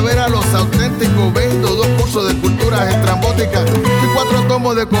para ver a los auténticos, vendo 2 cursos de culturas estrambóticas y 4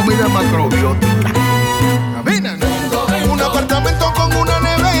 tomos de comida macrobiótica. Camina, ¿no? Un apartamento con una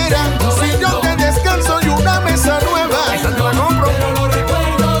nevera, un sillón de descanso y una mesa nueva. Esa te la compro.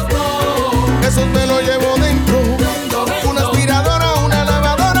 Eso te lo llevo dentro. Una aspiradora, una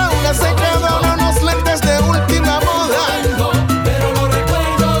lavadora, una secadora, unos lentes de última moda.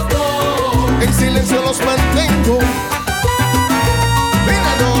 En silencio los mantengo.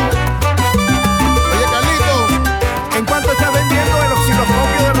 Míralo.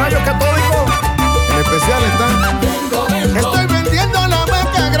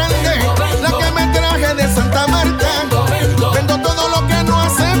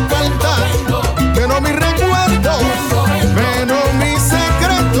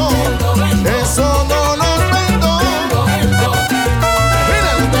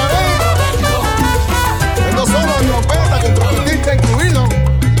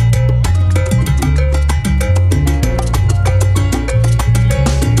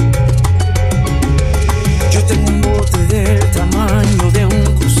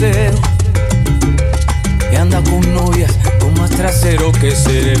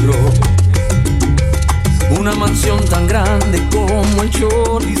 cerebro. Una mansión tan grande como el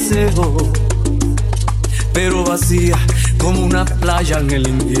Choliseo, pero vacía como una playa en el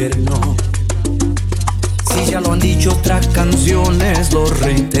invierno. Si ya lo han dicho otras canciones, lo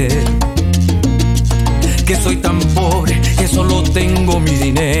reitero, que soy tan pobre que solo tengo mi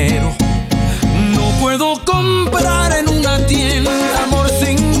dinero. No puedo comprar en una tienda amor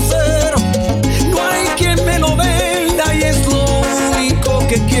sincero, no hay quien me lo venda y es lo único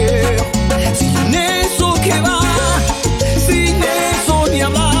que quiero. Sin eso que va, sin eso ni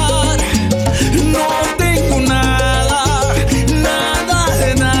hablar, no tengo nada, nada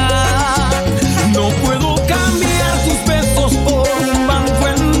de nada. No puedo cambiar tus besos por un banco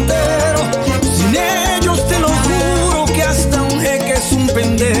entero, sin ellos te lo juro que hasta un jeque es un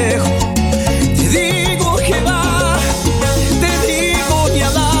pendejo. Te digo que va, te digo ni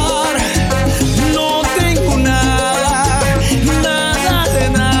hablar, no tengo nada, nada de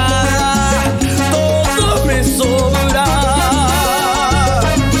nada, todo me sobra.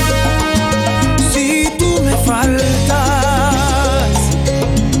 Si tú me faltas,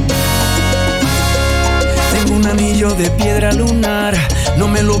 tengo un anillo de piedra lunar, no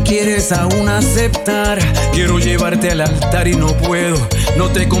me lo quieres aún aceptar. Quiero llevarte al altar y no puedo, no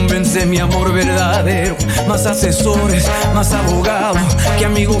te convence mi amor verdadero. Más asesores, más abogados, que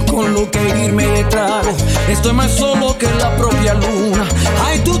amigos con lo que irme de trago. Estoy más solo que la propia luna.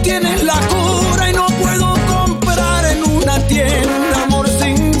 Ay, tú tienes la cura y no puedo comprar en una tienda amor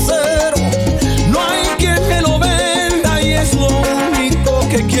sincero. No hay quien me lo venda y es lo único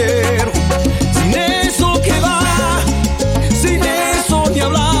que quiero. Sin eso que va, sin eso ni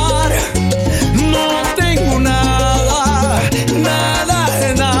hablar, no tengo nada, nada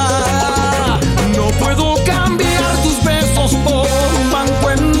de nada. No puedo cambiar tus besos por un banco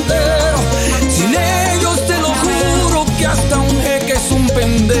entero, sin ellos te lo juro que hasta un jeque es un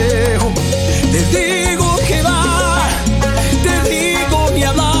pendejo. Te digo que va, te digo ni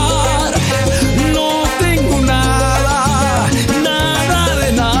hablar, no tengo nada, nada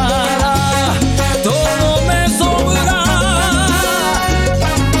de nada, todo me sobra.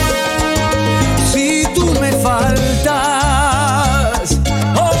 Si tú me faltas,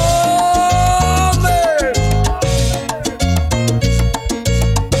 hombre.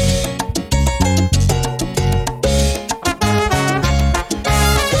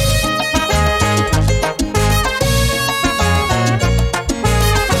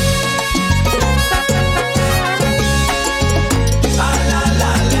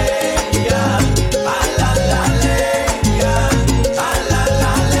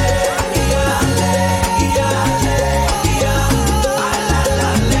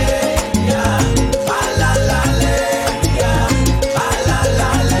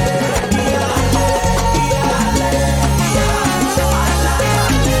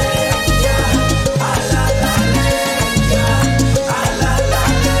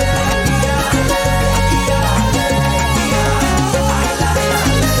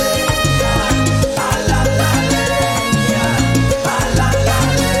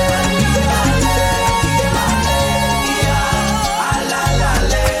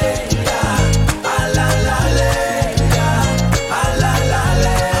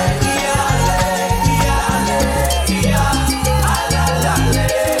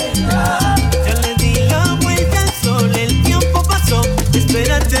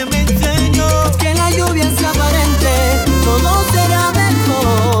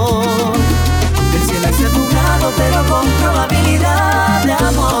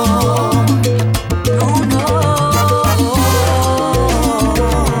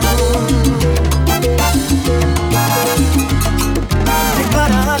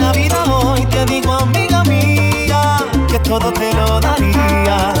 todo te lo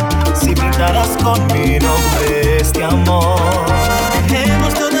daría si brindaras con mi nombre este amor.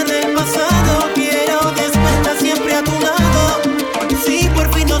 Dejemos todo en el pasado, quiero despertar siempre a tu lado. Si por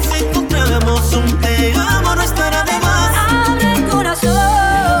fin nos encontramos, un te amo no estará de más. Abre el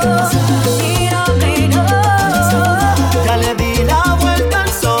corazón, mírame, no. Ya le di la vuelta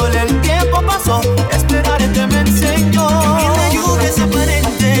al sol, el tiempo pasó, esperarte me enseñó. En la lluvia es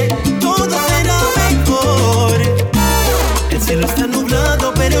aparente, todo será mejor. El cielo está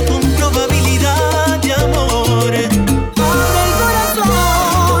nublado, pero con probabilidad de amor. Abre el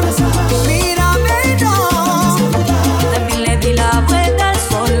corazón, mírame, no. También le di la vuelta al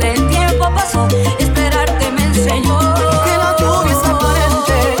sol, el tiempo pasó, esperarte me enseñó. Que la lluvia es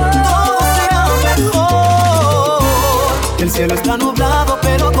aparente, todo será mejor. El cielo está nublado,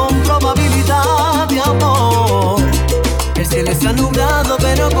 pero con probabilidad de amor. El cielo está nublado,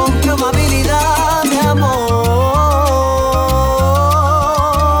 pero con probabilidad de amor.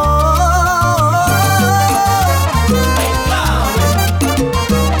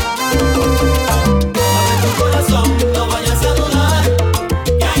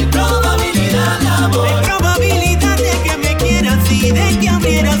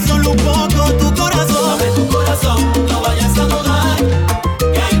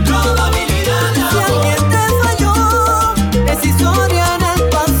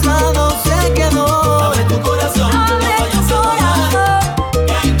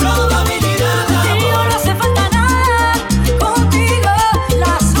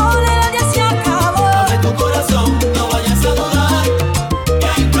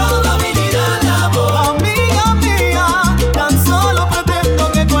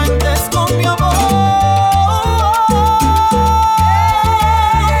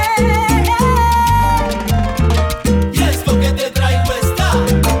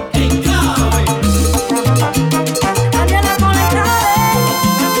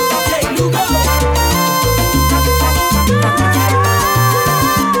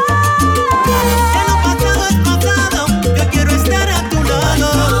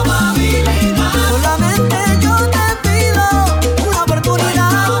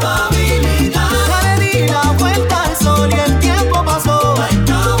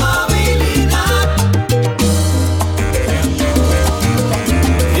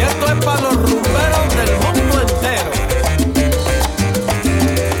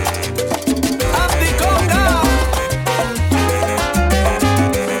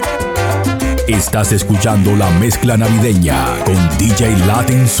 Estás escuchando la mezcla navideña con DJ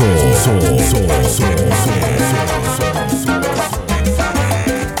Latin Soul.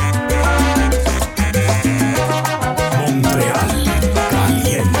 Montreal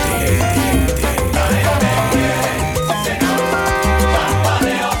caliente.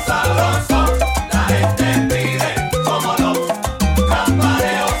 Campaneo sabroso, la gente pide, cómo no.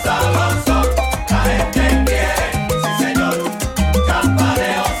 Campaneo sabroso, la gente quiere, sí señor.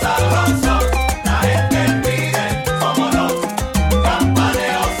 Campaneo sabroso, la gente pide, cómo no.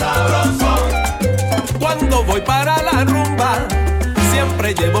 Campaneo sabroso. Cuando voy para la rumba,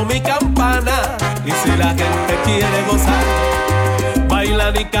 siempre llevo mi campana. Y si la gente quiere gozar,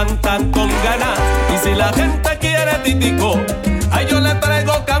 bailan y cantan con ganas. Y si la gente quiere titico, ay yo le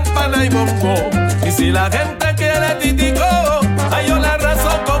traigo campana y bombo. Y si la gente quiere titico, ay yo le arraso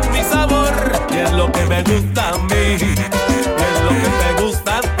con mi sabor. Y es lo que me gusta a mí, y es lo que te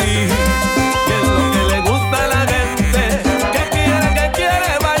gusta a ti, y es lo que le gusta a la gente que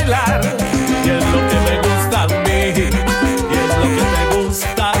quiere bailar. Y es lo que me gusta a mí, y es lo que te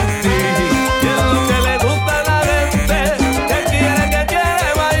gusta a ti.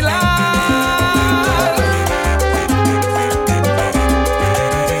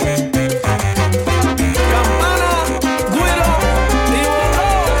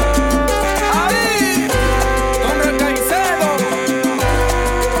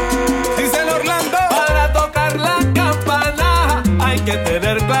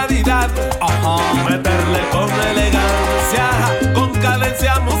 Meterle con elegancia, con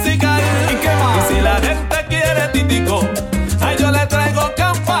cadencia musical. Y si la gente quiere titico, ay yo le traigo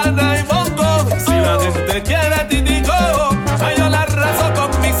campana y bongo. Si la gente quiere titico, ay yo la arraso con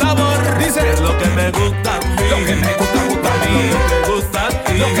mi sabor. Dice, es lo que me gusta a mí, lo que me gusta a mí, lo que gusta a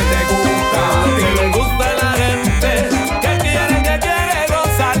ti, lo que te gusta a ti, lo que le gusta a la gente que quiere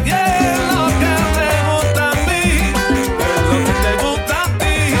gozar. Y es lo que me gusta a mí, es lo que te gusta a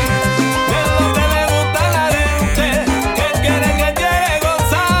ti.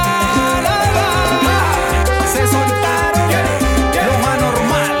 Se soltaron los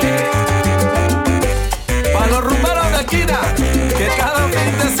anormales para los rumberos de esquina que cada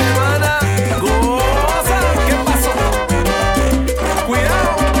fin de semana gozan. ¿Qué pasó?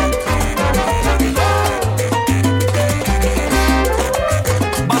 Cuidado.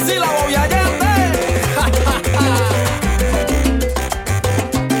 Vacila Bobiallante.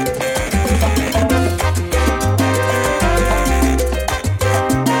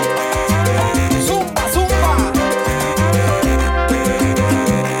 Zumba, zumba.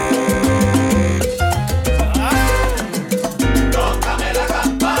 Tócame la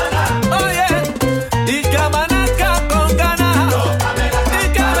campana, Oye, y que amanezca con ganas. Y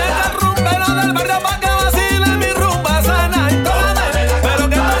que venga el rumbero del barrio pa' que vacile mi rumba sana. Y tócame, pero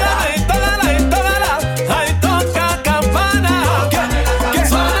que tócame, y tócala. Ay, toca campana. Que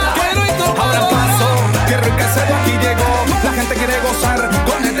suena, que no hay toca. Ahora pasó, tierra y que se de aquí llegó. La gente quiere gozar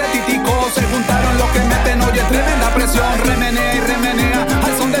con este titico. Se juntaron los que meten, oye, tremenda presión. Remenea y remenea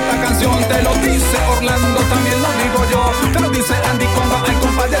al son de esta canción. Te lo dice Orlando, también lo digo yo. Te lo dice Andy Conga, al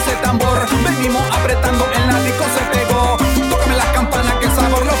compás de ese tambor. Venimos apretando, en la disco se pegó. Tócame las campanas, que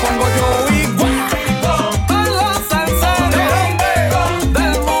sabor lo pongo yo. Y A los salseros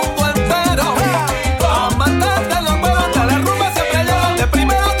del mundo entero, a matarte los huevos que la rumba siempre llevan de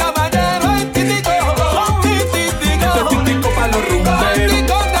primero caballero. Ay, titico, con mi titico. esto es titico para los rumberos.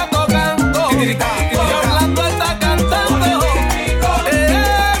 Titico está tocando y Orlando está cantando.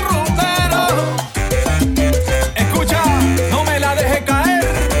 Rumbero. Escucha, no me la deje caer.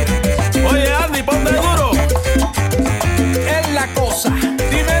 Oye, Andy, ponte duro. Es la cosa.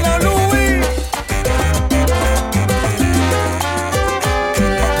 Dímelo, Luis.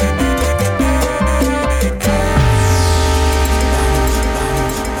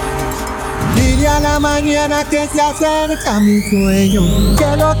 Dile a la mañana que se acerca mi sueño,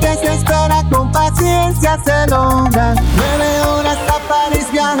 que lo que se espera con paciencia se logra. 9 horas a París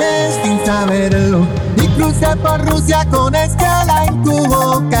viajé sin saberlo, y crucé por Rusia con escala en tu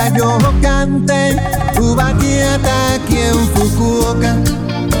boca. Yo canté tu bachata aquí en Fukuoka.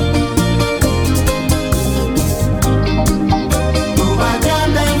 Tu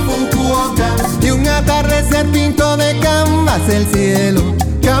bachata en Fukuoka. Y un atardecer pinto de canvas el cielo.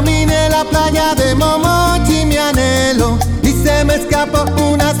 Caminé la playa de Momochi, mi anhelo, y se me escapó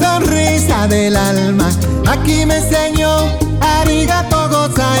una sonrisa del alma. Aquí me enseñó arigato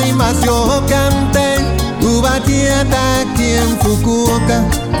gozaimasu. Yo canté tu bachata aquí en Fukuoka.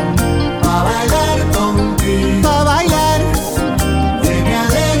 Pa' bailar contigo, pa' bailar, se me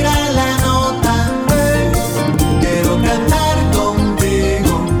alegra la nota. Quiero cantar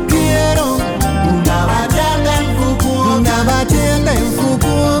contigo, quiero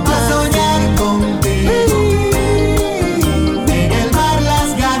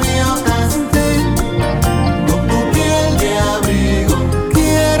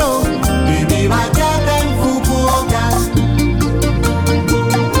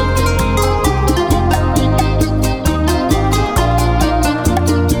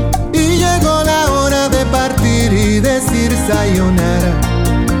desayunar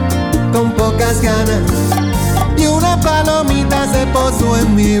con pocas ganas y una palomita se posó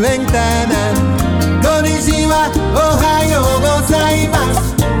en mi ventana. Konnichiwa, Ohio gozaimasu.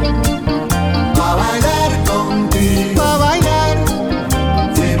 Pa' bailar contigo, pa' bailar,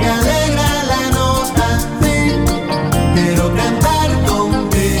 se me alegra la nota, sí. Quiero cantar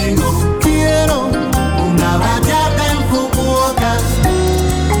contigo, quiero una bachata en Fukuoka.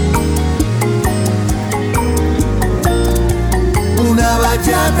 Una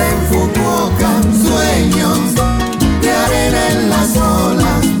bachata en Fukuoka, sueños de arena en las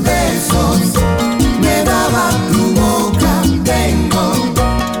olas, besos me daba tu boca. Tengo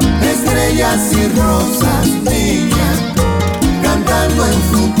estrellas y rosas, niña, cantando en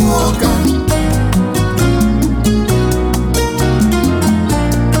Fukuoka.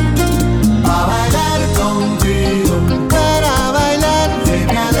 Pa' bailar contigo, para bailar, se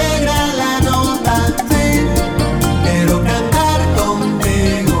me alegra la nota, sí. Quiero cantar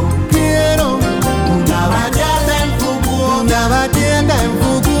contigo, quiero una bachata en Fukuoka. Una bachata en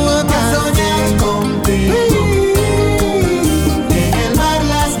Fukuoka, soñar contigo. En el mar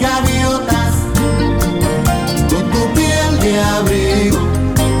las gaviotas, con tu piel de abrigo,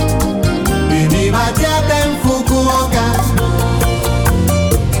 y mi bachata en Fukuoka.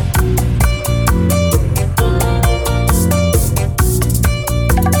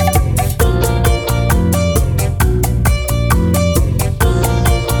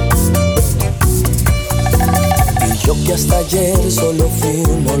 Y yo que hasta ayer solo fui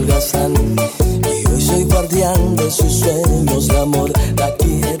un holgazán, y hoy soy guardián de sus sueños de amor. La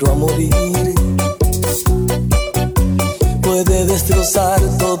quiero a morir. Puede destrozar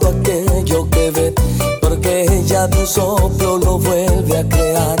todo aquello que ve, porque ella de un soplo lo vuelve a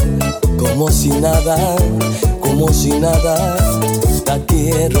crear. Como si nada, como si nada. La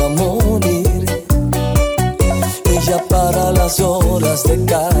quiero a morir. Ella para las horas de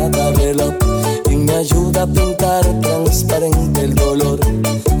cada reloj y me ayuda a pintar transparente el dolor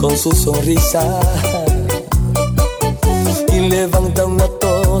con su sonrisa. Y levanta una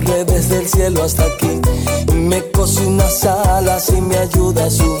torre desde el cielo hasta aquí, y me cose unas alas y me ayuda a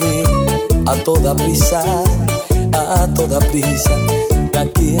subir a toda prisa, a toda prisa. La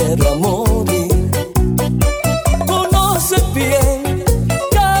quiero a morir. Conoce bien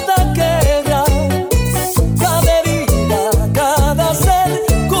cada queja, cada herida, cada ser.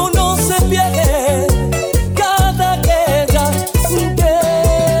 Conoce bien cada queja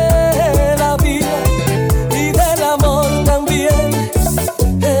de la vida y del amor también.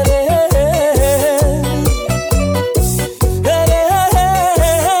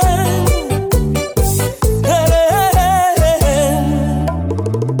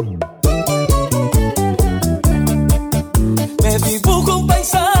 Me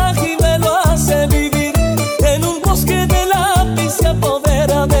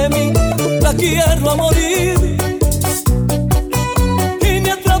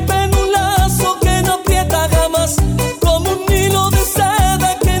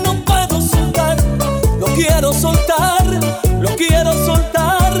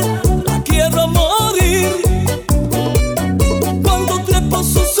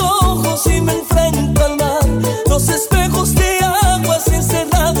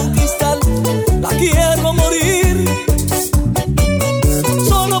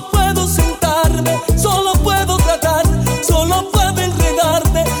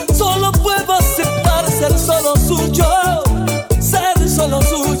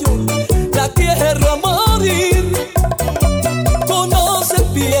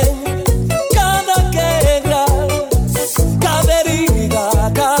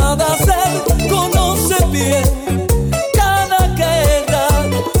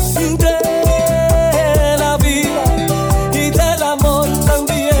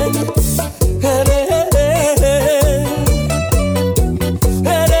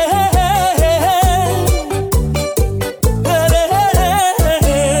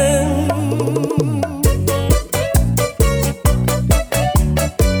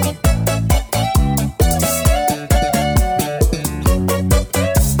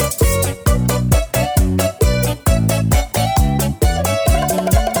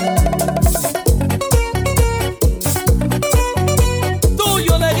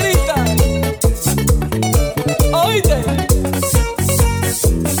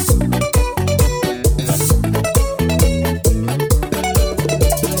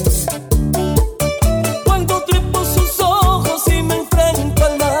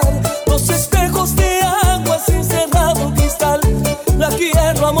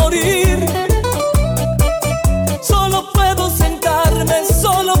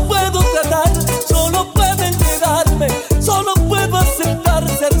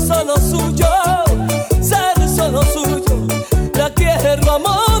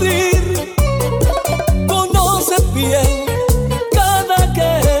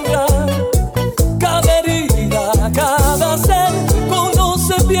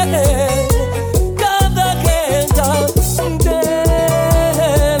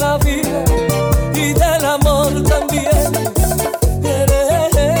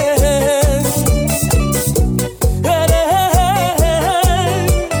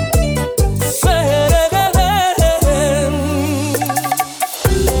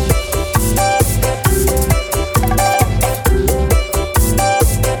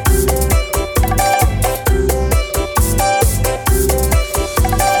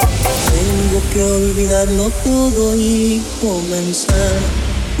olvidarlo todo y comenzar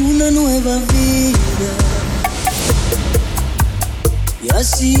una nueva vida. Y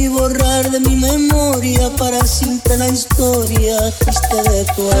así borrar de mi memoria para siempre la historia triste de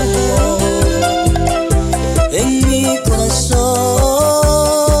tu amor. En mi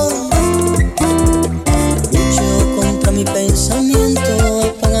corazón lucho contra mi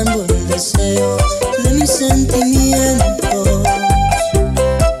pensamiento, apagando el deseo de mis sentimientos.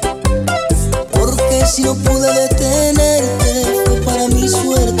 Porque si no pude detenerte fue para mi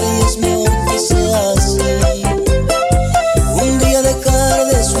suerte y es mejor que sea así. Un día dejar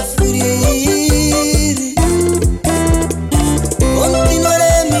de sufrir,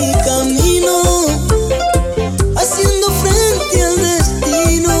 continuaré mi camino, haciendo frente al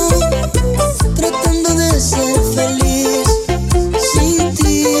destino, tratando de ser feliz sin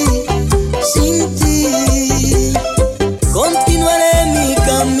ti, sin ti. Continuaré mi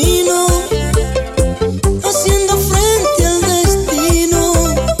camino, haciendo frente al destino,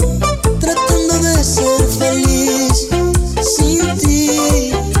 tratando de ser feliz sin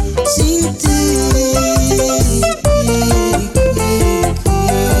ti, sin ti.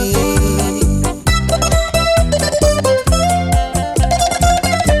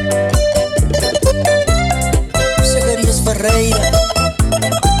 José Garias Ferreira.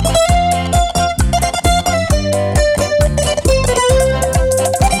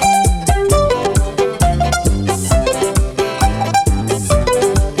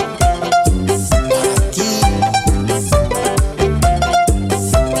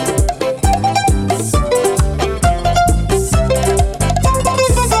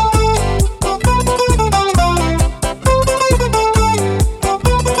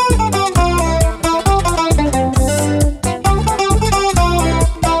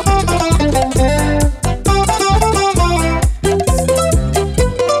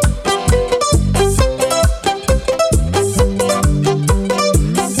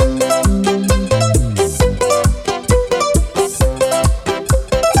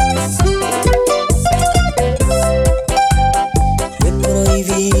 He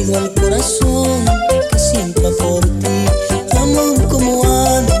prohibido al corazón que sienta por ti amor como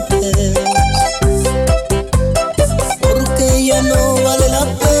antes, porque ya no vale la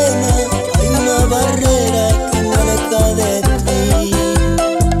pena, hay una barrera que me aleja de ti.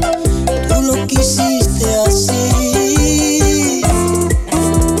 Tú lo quisiste así.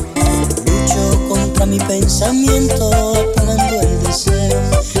 Lucho contra mi pensamiento, apagando el deseo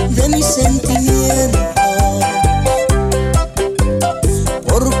de mis sentimientos.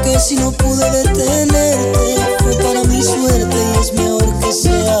 Porque si no pude detenerte fue para mi suerte y es mejor que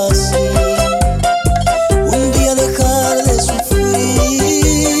sea así. Un día dejar de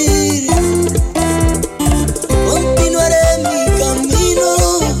sufrir, continuaré mi camino,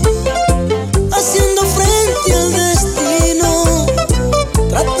 haciendo frente al destino,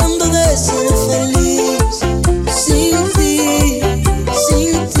 tratando de ser feliz sin ti,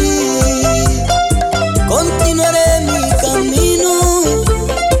 sin ti. Continuaré mi camino,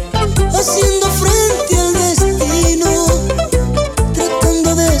 haciendo frente al destino, tratando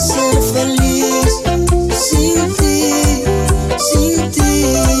de ser feliz sin ti, sin ti.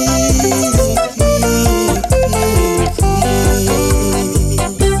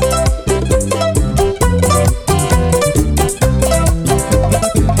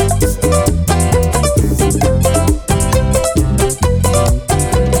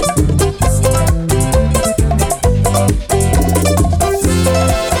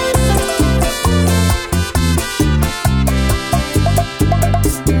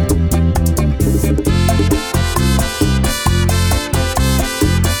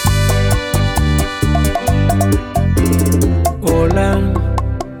 Hola,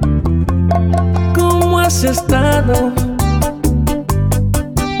 ¿cómo has estado?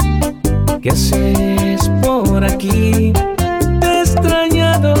 ¿Qué haces por aquí? Te he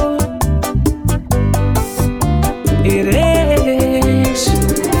extrañado. Eres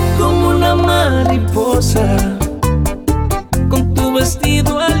como una mariposa, con tu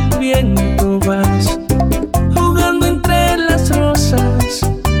vestido al viento vas, jugando entre las rosas.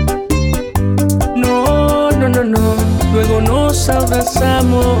 No, no, no, no. Luego nos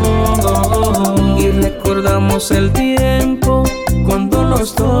abrazamos y recordamos el tiempo cuando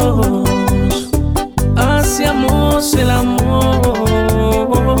los dos hacíamos el amor.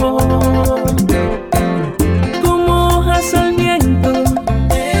 Como hojas al viento,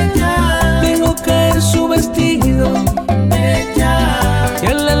 ella dejó caer su vestido, ella, y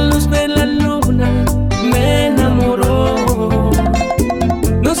a la luz de la luna me enamoró.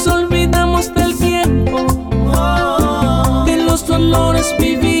 Nos olvidamos del tiempo, de los dolores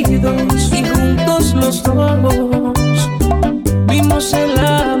vividos, y juntos los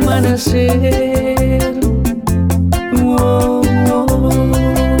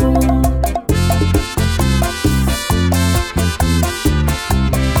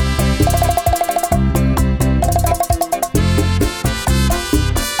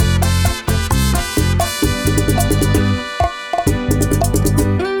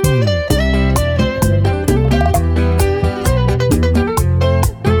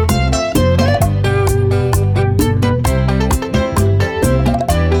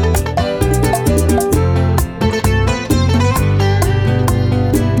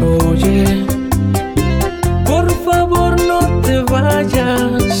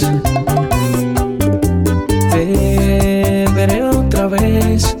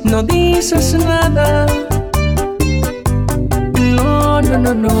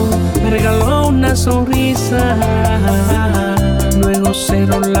no, me regaló una sonrisa. Luego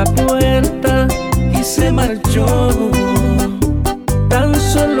cerró la puerta y se marchó. Tan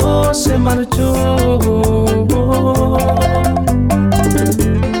solo se marchó.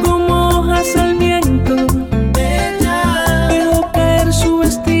 Como hojas al viento, ella dejó caer su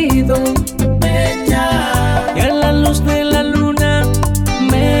vestido. Ella, y a la luz de la luna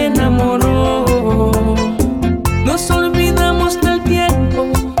me enamoró. Nos olvidamos del tiempo,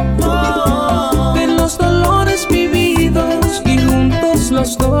 de los dolores vividos, y juntos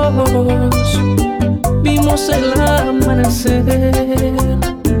los dos vimos el amanecer.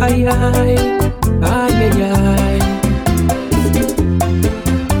 Ay, ay, ay, ay, ay.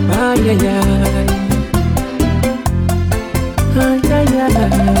 Ay, ay, ay. Ay, ay, ay.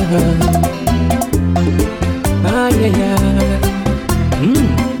 Ay, ay, ay.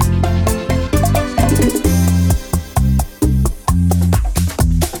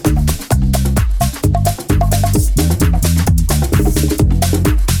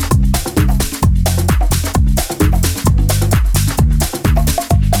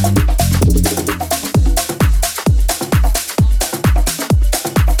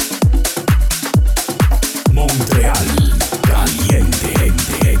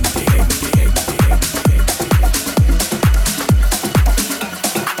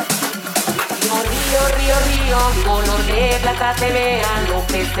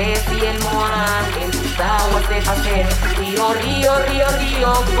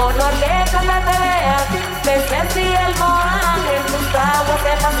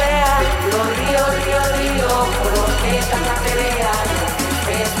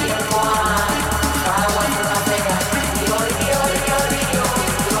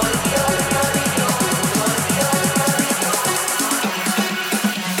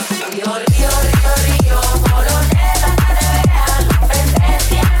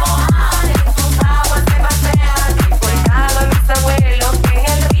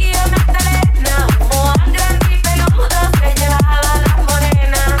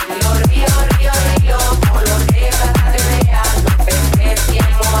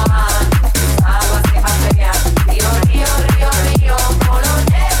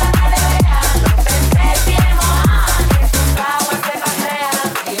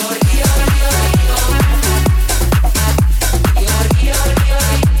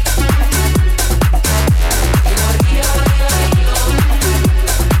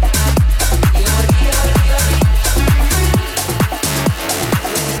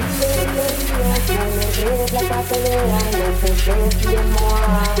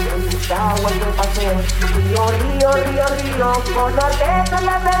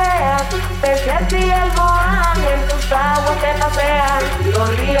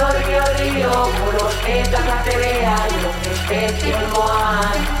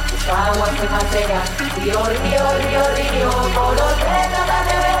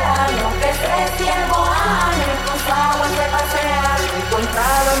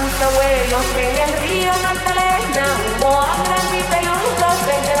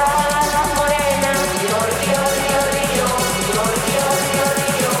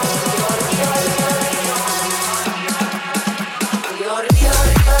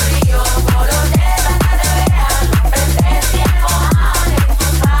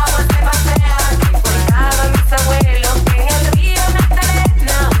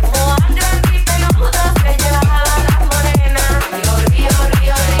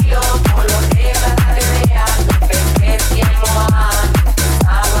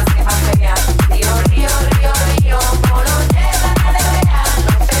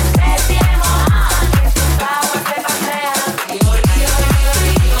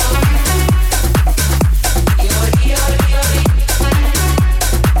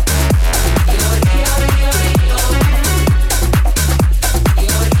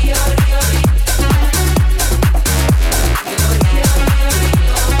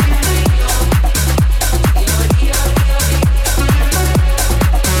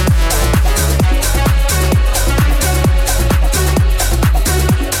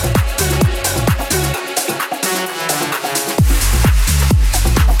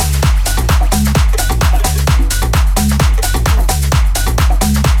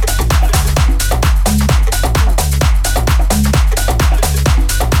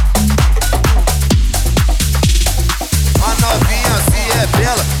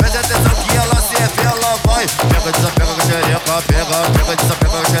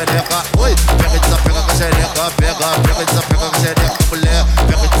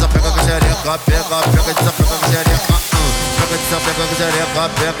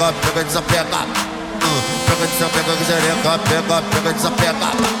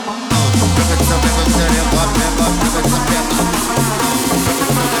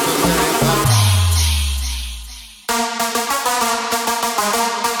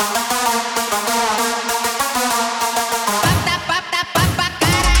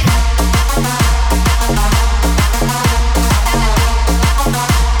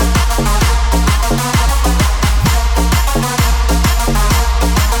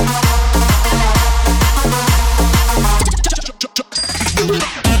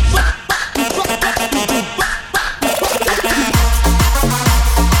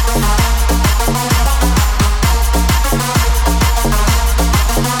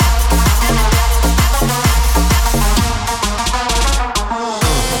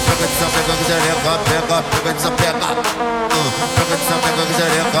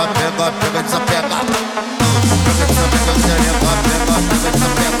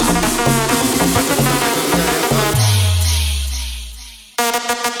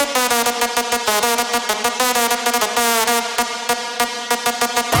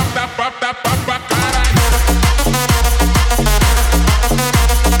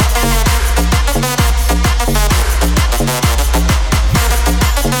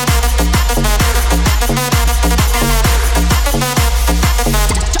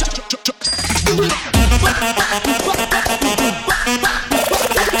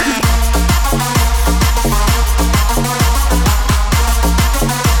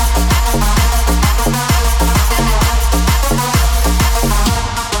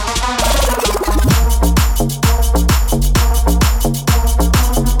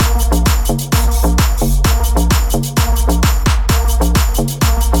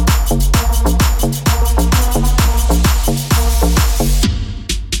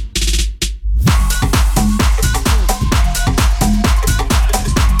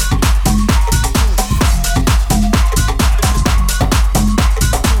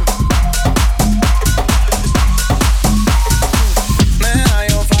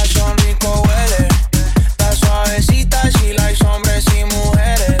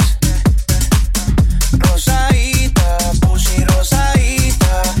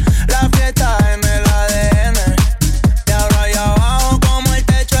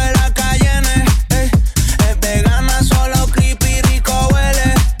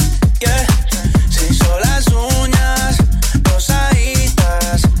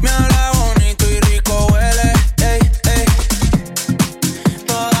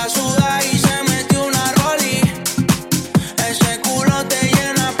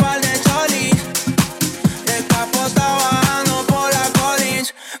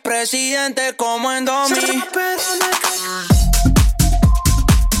 Presidente como en Domi.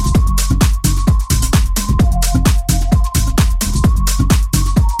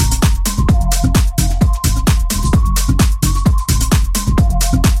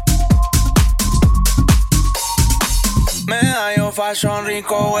 Medallo fashion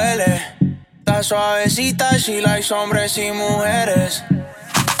rico huele. Está suavecita, she likes hombres y mujeres.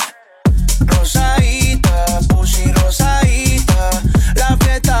 Rosadita, pussy rosadita. La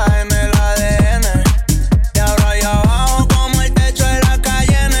fiesta en el ADN. De ahora y abajo como el techo de la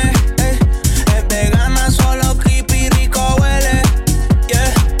Cayenne. Es vegana, solo creepy, rico huele.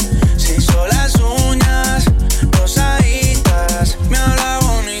 Yeah. Se hizo las uñas rosaditas. Me habla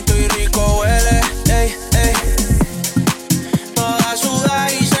bonito y rico huele. Ey, ey. Toda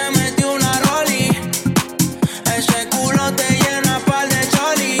suda y se metió una roli. Ese culo te llena par de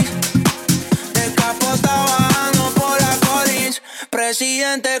cholis. El capo está bajando por la Collins.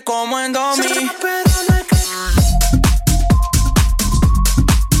 Presidente como en Domi.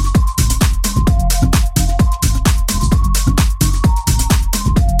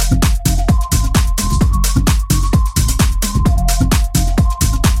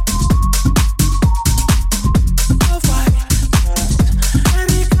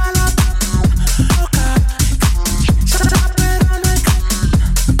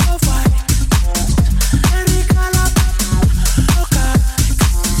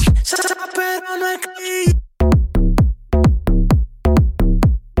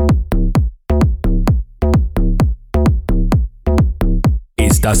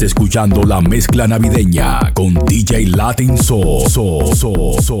 Estás escuchando la mezcla navideña con DJ Latin Soul.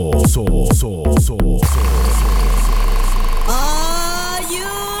 Are you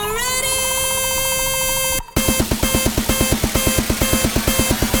ready?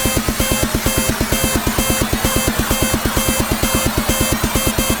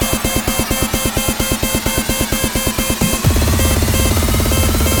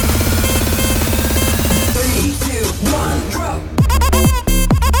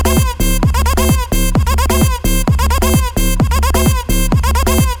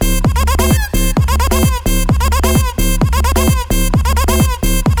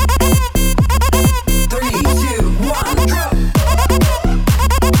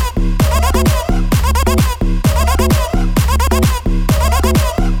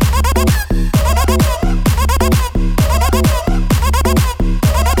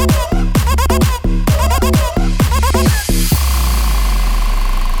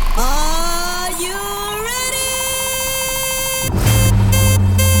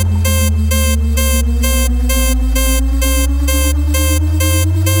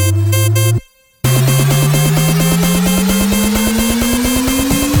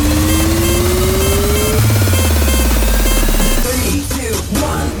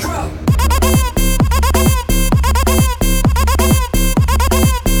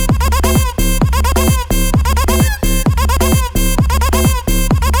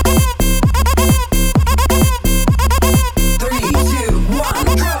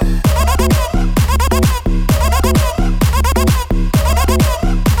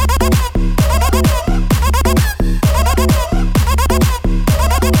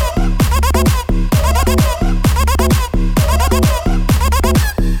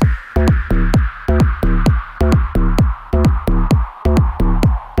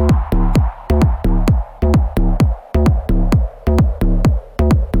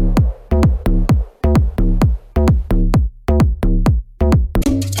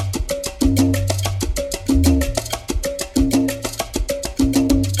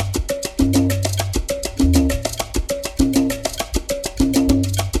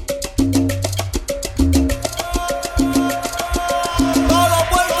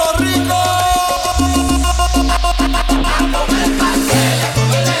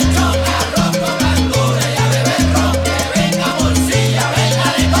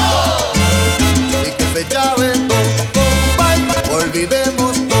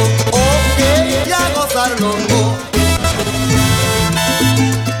 gozar los dos.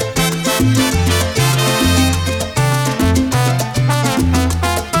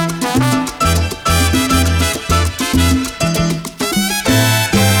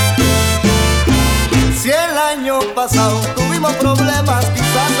 Si el año pasado tuvimos problemas,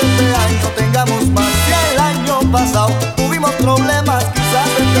 quizás este año tengamos más. Si el año pasado tuvimos problemas, quizás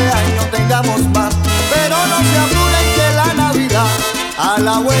este año tengamos más. Pero no se apuren que la Navidad a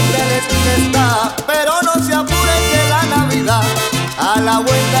la vuelta de la esquina está. Pero no se apuren que la Navidad a la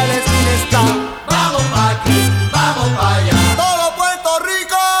vuelta de la esquina está. Vamos pa' aquí, vamos pa' allá. Todo Puerto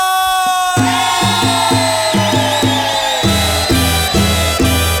Rico.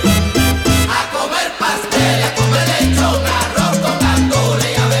 A comer pastel, a comer lechón, arroz con gandules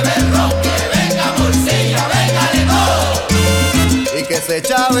y a beber ron. Que venga morcilla, venga de todo. Y que se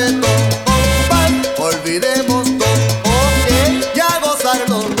chave todo, compadre, olvidemos todo, ok, ya gozar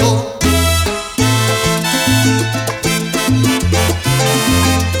los dos.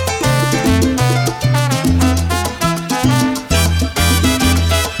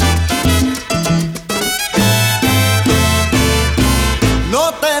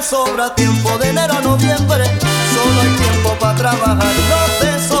 No te sobra tiempo de enero a noviembre, solo hay tiempo para trabajar. No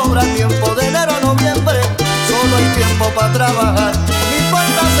te sobra tiempo de enero a noviembre, solo hay tiempo para trabajar. No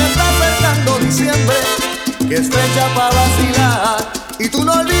importa, se está acercando diciembre, que es fecha para vacilar. Y tú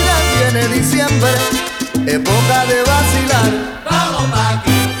no olvides, viene diciembre, época de vacilar. Vamos pa'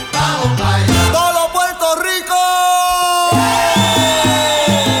 aquí, vamos pa' allá. Todo Puerto Rico.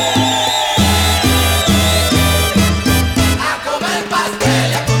 A comer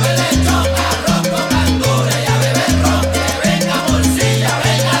pastel, a comer lechón, arroz con gandules y a beber ron. Que venga morcilla,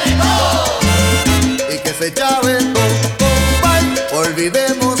 venga de todo. Y que se chave todo, compadre,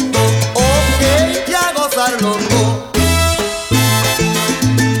 olvidemos todo, ok, ya gozar los dos.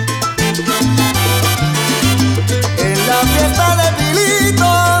 En la fiesta de Pilito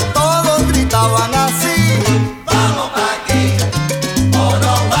todos gritaban así. Vamos pa' aquí, o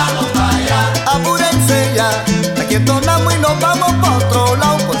nos vamos pa' allá. Apúrense ya, aquí entonamos y nos vamos pa' otro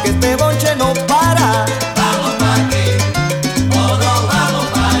lado, porque este bonche no para. Vamos pa' aquí, o nos vamos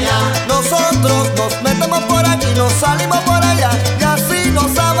pa' allá. Nosotros nos metemos por aquí, nos salimos por allá, y así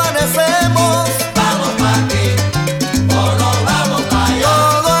nos amanecemos. Vamos pa' aquí, o nos vamos pa' allá.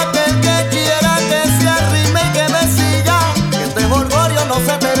 Todo aquel que quiera que se arrime y que me siga, que este jolgorio no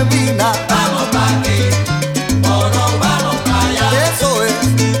se termina. Vamos pa' aquí, o nos vamos pa' allá. Eso es,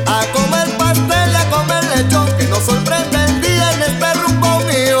 a comer pastel y a comer lechón, que nos sorprende el día en este rumbo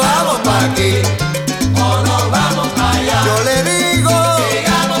mío. Vamos pa' aquí, o nos vamos pa' allá. yo le digo,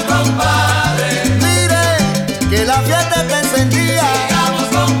 Sigamos, compadre, mire, que la fiesta está encendida. sigamos,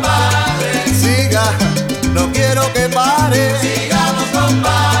 compadre, Siga, no quiero que pare. sigamos,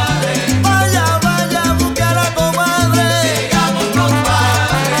 compadre, Vaya, vaya, busque a la comadre. sigamos,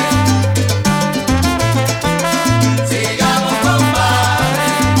 compadre, sigamos, compadre,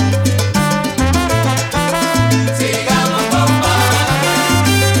 sigamos, compadre,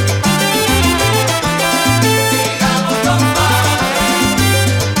 sigamos, compadre,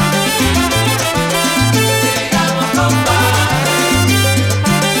 sigamos, compadre.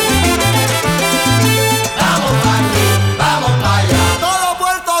 Vamos pa' aquí, vamos pa' allá. Todo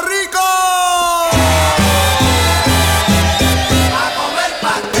Puerto Rico. A comer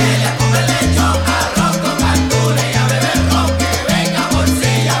pastel, a comer lechón, arroz con gandules y a beber ron. Que venga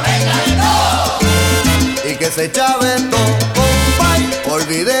morcilla, venga de todo. Y que se chave todo, compay,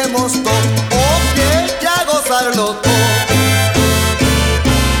 olvidemos todo, ok, ya gozarlo todo.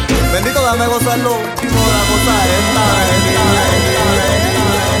 Bendito, dame gozarlo, último la cosa esta.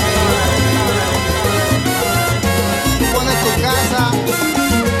 Tú pones tu casa,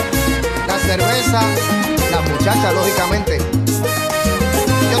 la cerveza, la muchacha, lógicamente.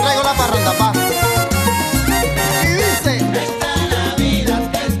 Yo traigo la parranda, pa. Y dice: Esta Navidad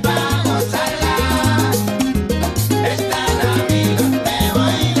es pa' gozarla. Esta Navidad me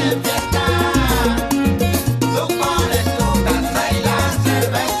voy de fiesta. Tú pones tu taza y la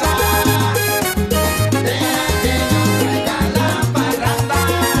cerveza. Deja que yo traiga la parranda.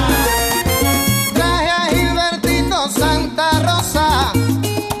 traje a Gilbertito Santa Rosa.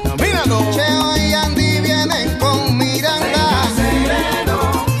 Míralo. Cheo y Andy vienen con Miranda.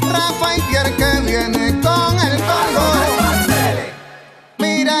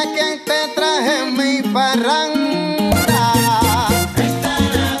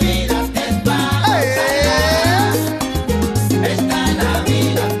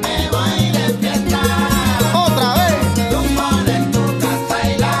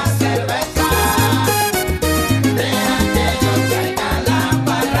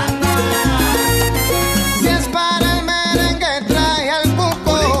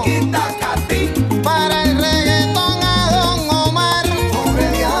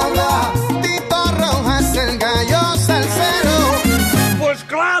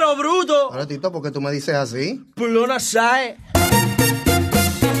 claro, bruto. Ahora, Tito, ¿por qué tú me dices así? Pues no sabes.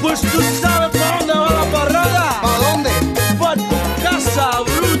 Pues tú sabes para dónde va la parrada. ¿Para dónde? Para tu casa,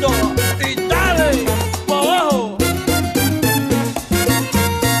 bruto. Y dale, para abajo.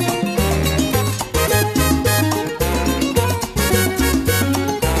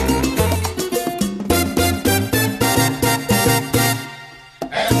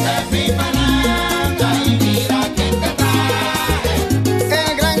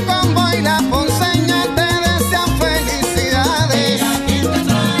 El gran combo y la ponceña te desean felicidades.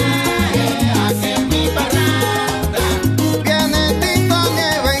 Viene Tito,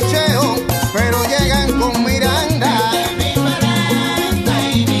 Nieve y Cheo, pero llegan con Miranda.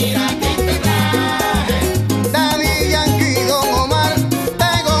 Daddy Yankee, Don Omar,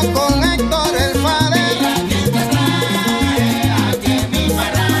 Tego con Héctor el Fader.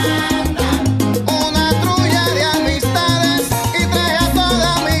 Una trulla de amistades y trae a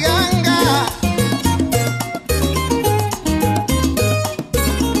toda mi ganga.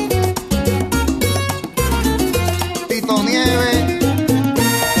 Tito Nieve,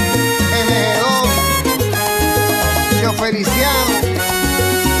 MG2, Yo Feliciano.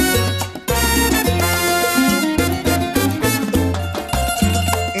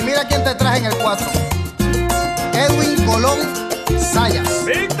 Y mira quién te traje en el 4. Edwin Colón Sayas.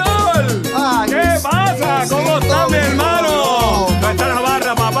 ¡Víctor! Ay, ¿Qué pasa? ¿Cómo estás, mi hermano? No está la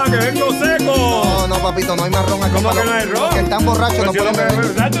barra, papá, que vengo seco. No, papito, no hay más ron aquí. ¿Cómo que no hay ron? Que están borrachos, Pues no si pueden lo que-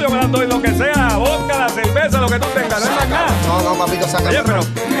 beber. Nacho, yo me la doy lo que sea, vodka, la cerveza, lo que tú tengas, no hay más nada. No, papito, saca. Oye, pero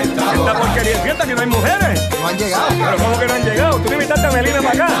esta porquería es fiesta que no hay mujeres. No han llegado. Pero ¿cómo que no han llegado? ¿Tú me invitaste a Melina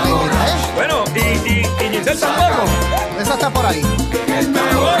para acá? Bueno, y Giselle tampoco. Esa está por ahí.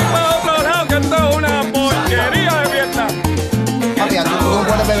 Me voy para otro lado, que esto es una porquería de fiesta. Papi, tú no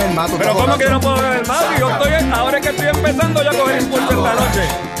puedes beber más. Pero ¿cómo que no puedo beber más? Yo ahora es que estoy empezando yo a coger impulso esta noche.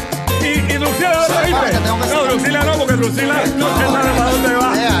 ¿Y Drusila no te viste? No, Drusila no, porque Drusila no sé nada para dónde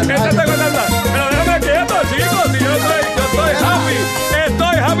va. Esta te cuenta. Pero déjame quieto, chicos, si yo estoy happy.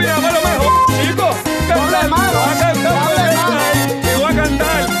 Estoy happy de hacer lo mejor, chicos. Cantar, voy a cantar, y voy a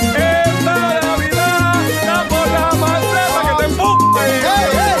cantar. Esta Navidad, da por la maceta que te empuja.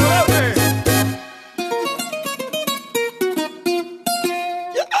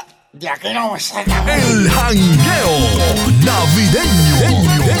 De aquí no me saca. El jangueo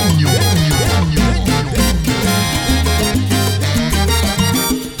navideño.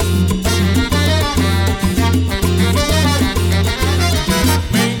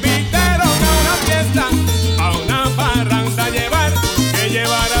 Me invitaron a una fiesta, a una parranda que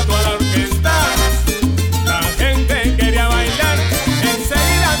llevara toda la orquesta. La gente quería bailar,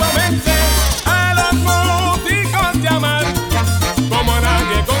 enseguida comencé a los músicos llamar. Como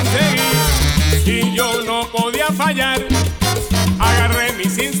nadie conseguí, y yo no podía fallar. Agarré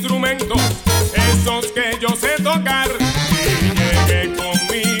mis instrumentos, esos que yo sé tocar, y llegué con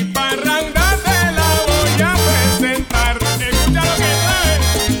mi parranda, te la voy a presentar. Escucha lo que trae.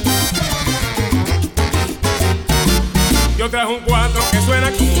 Yo traje un 4 que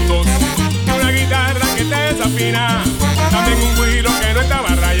suena como un 2, y una guitarra que te desafina, también un güiro que no estaba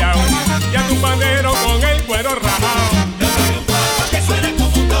rayado, y a tu pandero con el cuero rajado. Yo traje un 4 que suena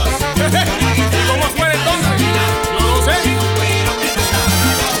como un 2, ¿y cómo suena entonces? Yo no sé.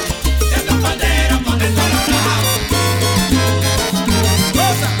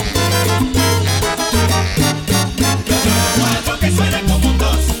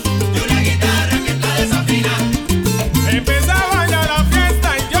 Empezaba ya la fiesta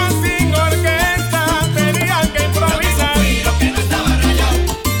y yo sin orquesta tenía que improvisar.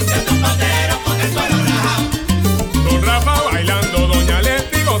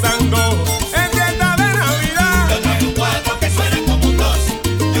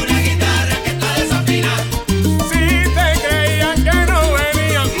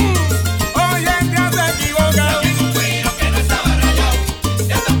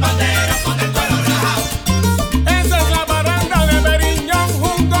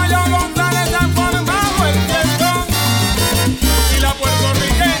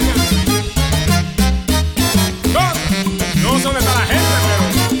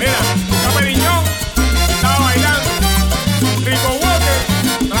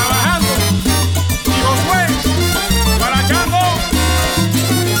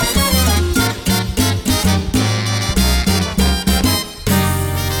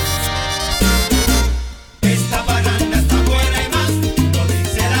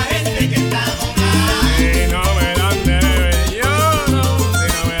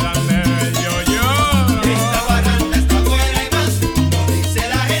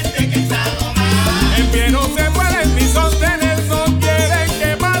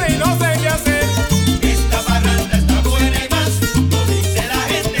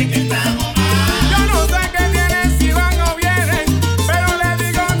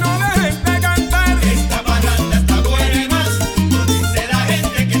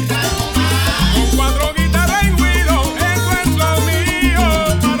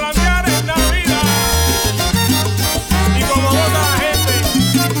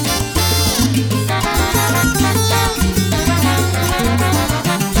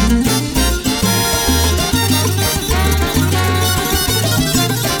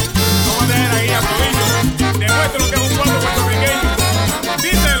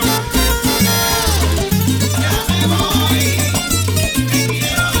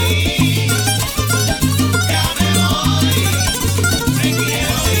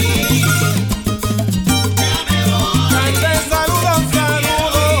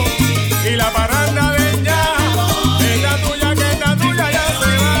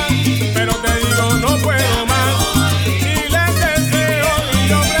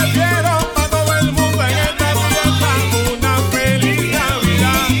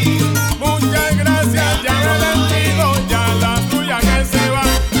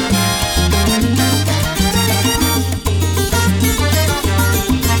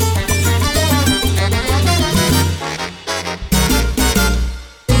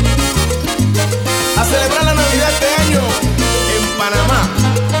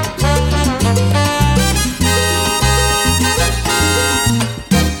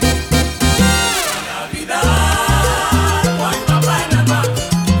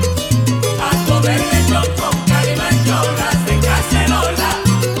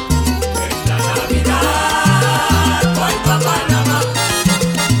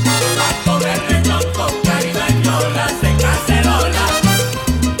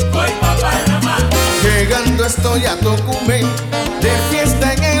 soy a Tocumen, de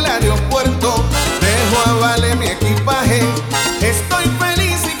fiesta en el aeropuerto. Dejo a Vale mi equipaje, estoy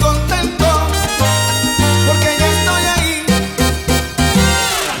feliz y contento, porque ya estoy ahí.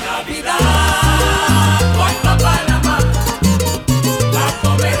 La Navidad voy pa' Panamá a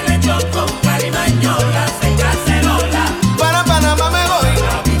comer lechón con carimañolas en cacerola. Para Panamá me voy.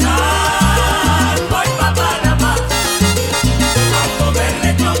 La Navidad voy pa' Panamá a comer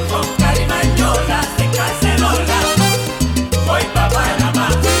lechón con carimañolas en cacerola. Voy pa' Panamá.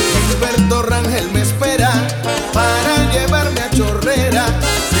 Gilberto Rangel me espera para llevarme a Chorrera.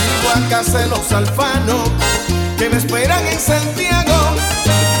 Sigo a casa de los Alfano que me esperan en Santiago.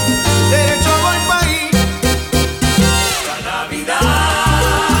 Derecho voy pa' ahí. La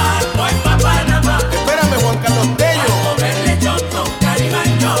Navidad voy pa' Panamá. Espérame, Juan Carlos Tello. A comer lechón con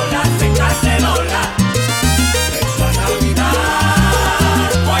carimañolas en cacerola. Esta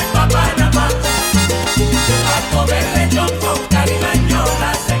Navidad voy pa' Panamá a comer lechón con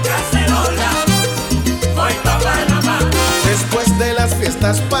carimañolas en cacerola. Voy pa' Panamá. Después de las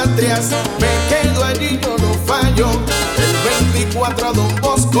fiestas patrias me quedo allí, yo no fallo. El 24 a Don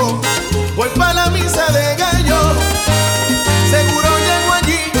Bosco voy pa' la misa de gallo. Seguro llego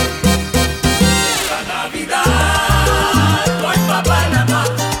allí. La Navidad voy pa' Panamá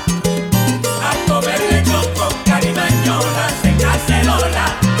a comer lechón con carimañolas en cacerola.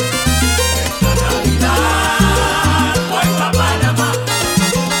 Esta Navidad voy pa' Panamá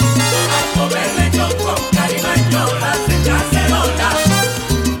a comer lechón con carimañolas en cacerola.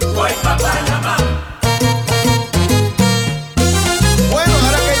 Voy pa' Panamá. Bueno,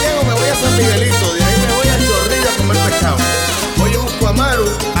 ahora que llego me voy a San Miguelito. De ahí me voy a Chorrillo a comer pescado. Voy a busco a Maru,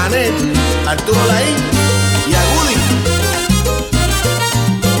 a Anet, a Arturo Laín y a Woody.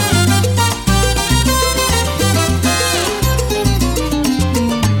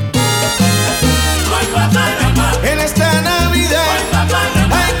 Voy pa' Panamá. En esta Navidad,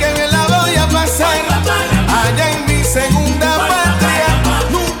 ay, que me la voy a pasar. Allá en mi segunda patria,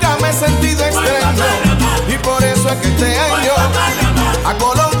 nunca me he sentido extraño. Y por eso es que este año a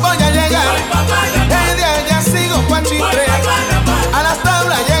Colón voy a llegar. Desde allá sigo pa' Chitré, a las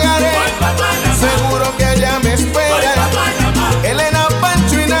tablas llegaré. Seguro que allá me espera Elena,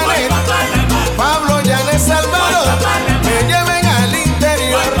 Pancho y Nanet, Pablo, Yanes, Salvador. Me lleven al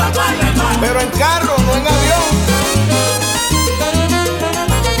interior, pero en carro, no en avión.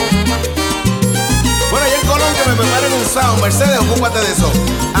 Bueno, allá en Colón que me preparen un sound. Mercedes, ocúpate de eso.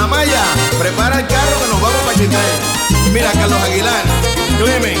 Amaya, prepara el carro que nos vamos para Chitré. Mira, Carlos Aguilar,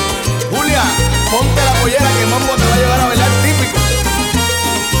 Clemen, Julia, ponte la pollera que el mambo te va a llevar a bailar típico.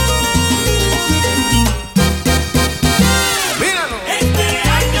 Míralo. Este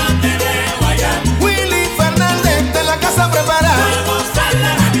año te veo allá. Willy Fernández de la casa prepara. Vamos a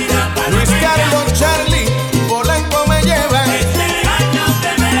la Navidad Luis panameña. Carlos, Charlie, Polanco me llevan. Este año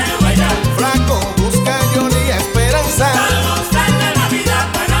te veo allá. Flaco, busca Johnny a Esperanza. Vamos a la Navidad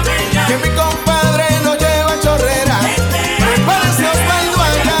panameña. Que mi compadre nos lleva a Chorrera. Prepárense Osvaldo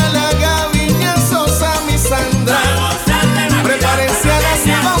Ayala, Gaviña Sosa, mi Sandra. Vamos a la Navidad Prepárense a la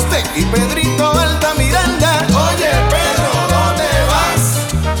Silva usted y Pedrito Altamiranda. Oye, Pedro, ¿dónde vas?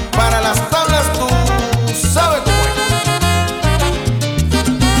 Para las tablas tú sabes cómo es.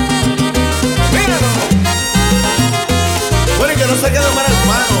 Míralo. Bueno, y que no se quede mal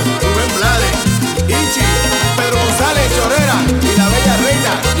hermano, Rubén Blades, Ichi, Pedro González, Chorrera y la bella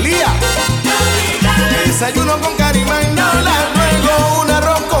reina Lía. Desayuno con carimañola, luego un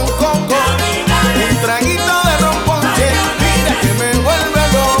arroz con coco, un traguito de ron ponche, mira que me vuelve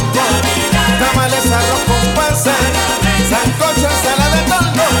loco. Tamales, arroz con panza, sancocho, ensalada de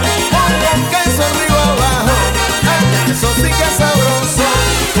torno, con queso arriba abajo. Ay, eso sí que es sabroso.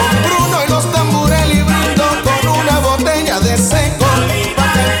 Con Bruno y los tambores libritos, con una botella de seco,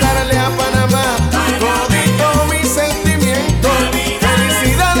 pa' cantarle a Panamá todito mi sentimiento.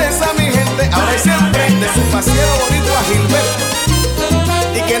 Felicidades a mi gente, ahora y siempre, de su pasiero bonito a Gilberto.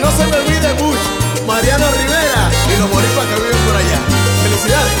 Y que no se me olvide Bush, Mariano Rivera y los boricuas que viven por allá.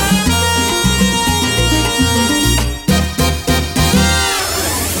 Felicidades.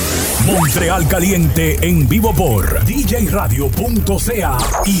 Montreal Caliente en vivo por djradio.ca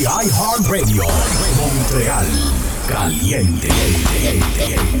y iHeartRadio. Montreal Caliente.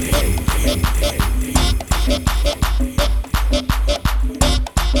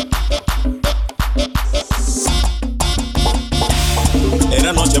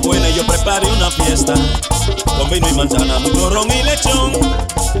 Era Nochebuena y yo preparé una fiesta con vino y manzana, mucho ron y lechón.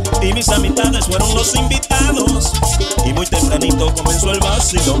 Y mis amistades fueron los invitados y muy tempranito comenzó el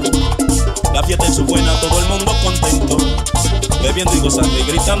vacilón. La fiesta en su buena, todo el mundo contento. bebiendo y gozando y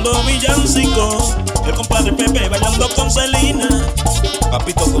gritando villancico. El compadre Pepe bailando con Celina,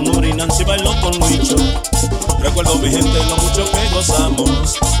 Papito con Nuri, Nancy bailó con Luicho. Recuerdo mi gente lo mucho que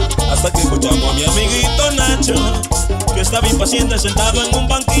gozamos, hasta que escuchamos a mi amiguito Nacho, que estaba impaciente sentado en un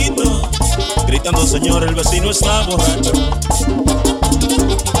banquito, gritando: señor, el vecino está borracho.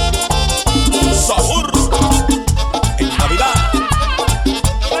 Sabor en Navidad.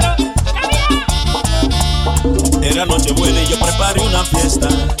 Era Nochebuena y yo preparé una fiesta,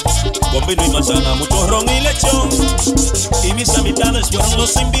 con vino y manzana, mucho ron y lechón. Y mis amistades fueron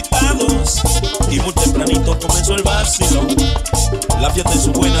los invitados, y muy tempranito comenzó el vacilón. La fiesta es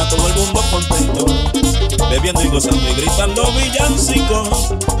buena, todo el mundo contento, bebiendo y gozando y gritando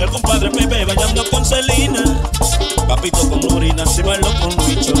villancicos. El compadre Pepe bailando con Celina, Papito con Nuri, Nancy bailó con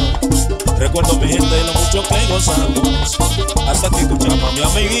Luicho. Recuerdo mi gente lo mucho que gozamos, hasta que escuchamos a mi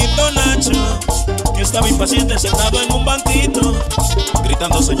amiguito Nacho, que estaba impaciente sentado en un banquito,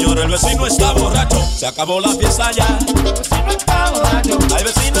 gritando: señor, el vecino está borracho. Se acabó la fiesta ya, el vecino está borracho. Al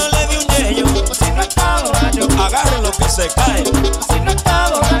vecino le dio un yello, el vecino está borracho. Agarre lo que se cae, el vecino está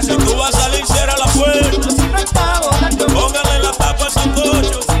borracho. Si tú vas a salir, cierra la puerta, el vecino está borracho. Póngale la tapa al sancocho,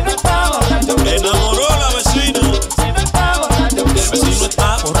 el vecino está borracho. Me enamoró la vecina, el vecino está borracho. El vecino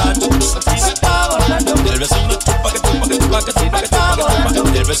está borracho, el vecino está borracho. El vecino chupa que chupa que chupa que chupa que chupa que chupa.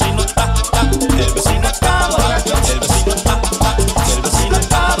 El vecino está, el vecino está borracho. El vecino está, el vecino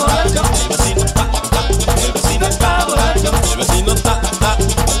está borracho. El vecino está, el vecino está borracho. El vecino está,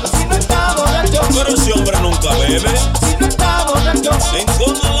 el vecino está borracho. Pero ese hombre nunca bebe. El vecino está borracho. Le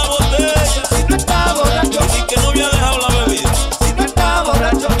enconan la botella. El vecino está borracho. Y que no había dejado la bebida. El vecino está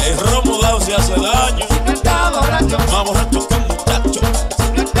borracho. El romo dado se hace daño. El vecino está borracho. Más borracho que un muchacho. El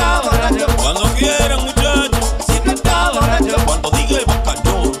vecino está borracho. Cuando quieran, muchachos. El vecino está borracho. Cuando diga el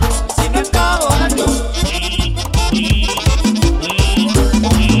bacallón. El vecino está borracho.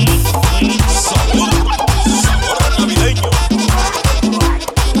 Sabor navideño.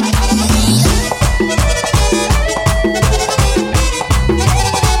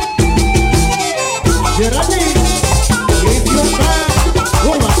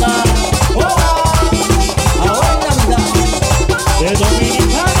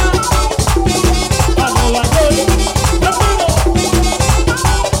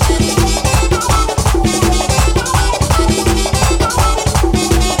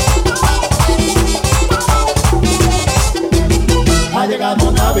 Ha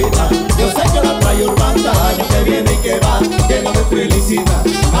llegado Navidad, yo sé que la trae Urbanda, año que viene y que va, lleno de felicidad.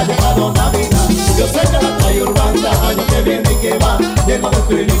 Ha llegado Navidad, yo sé que la trae Urbanda, año que viene y que va, lleno de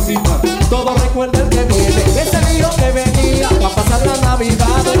felicidad. Todos recuerden que viene, ese lío que venía, para pasar la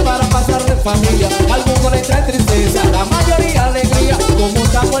Navidad y para pasar de familia. Algunos le traen tristeza, la mayoría alegría, como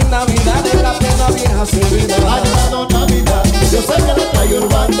estamos en Navidad, en la plena vieja Sevilla. Ha llegado Navidad, yo sé que la trae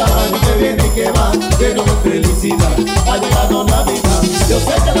Urbanda, año que viene y que va, lleno de felicidad. Ha llegado Navidad, yo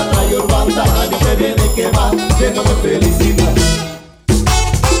sé que la trae Urbanda, año que viene y que va, lleno de felicidad.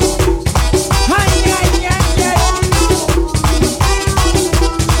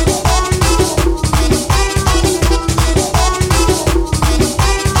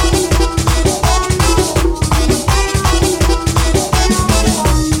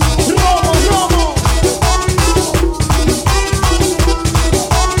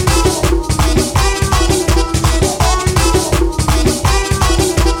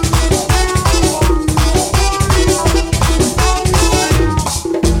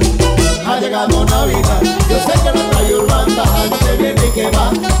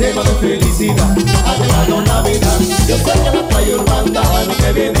 Lleno de felicidad, ha llegado Navidad. Yo sé que la trae Urbanda, año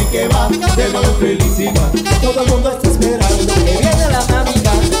que viene y que va, lleno de felicidad. Todo el mundo está esperando que viene la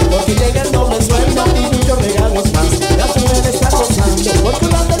Navidad, porque llega el doble sueldo y muchos regalos más. La ciudad está gozando, porque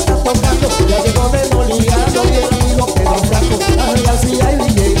la banda está tocando. Ya llegó de Noliano y el amigo Pedro Franco, Ángel García y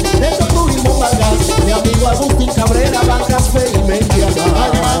DJ, dentro tuvimos Vargas, mi amigo Agustín Cabrera, Bancas Fe y Mendiana. Ha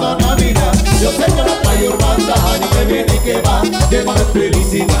llegado Navidad, yo sé que la trae Urbanda, año que viene y que va, lleno de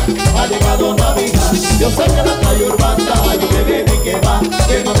felicidad. Ha llegado Navidad, yo sé que la trae Urbanda, año que viene y que va,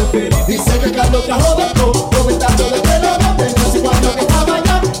 lleno de felicidad. Dice que Carlos trajo de todo, comentando de que lo maten, no sé cuándo que estaba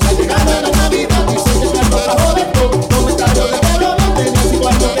allá. Ha llegado la Navidad, dice que Carlos trajo de todo, comentando de que lo maten, no sé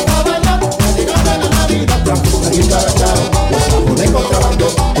cuándo que estaba allá. Ha llegado la Navidad, aquí está la chavo, estamos de contrabando,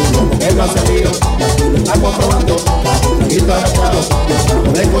 él no ha salido, lo está comprobando. Aquí está la chavo,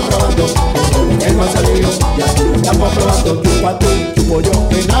 estamos de contrabando, él no ha salido, ya lo está comprobando. Chupa tú, chupo yo,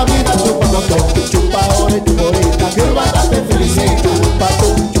 que Navidad chupamos todo, chupa ahora y chupa ahorita, que Urbanda te felicita. Chupa tú,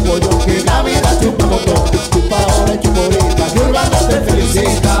 chupo yo, que Navidad chupamos todo, chupa ahora y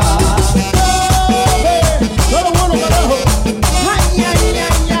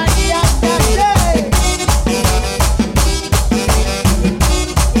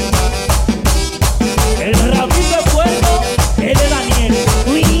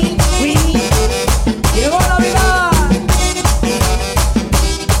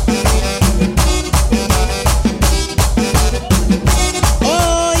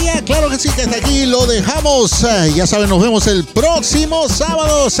Así que hasta aquí lo dejamos. Ya saben, nos vemos el próximo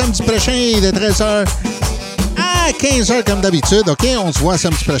sábado, samedi prochain, de 13h à 15h comme d'habitude. OK, on se voit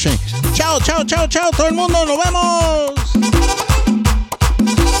samedi prochain. Ciao, ciao, ciao, ciao, todo el mundo. Nos vemos.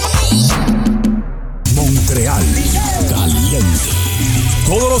 Montreal Caliente.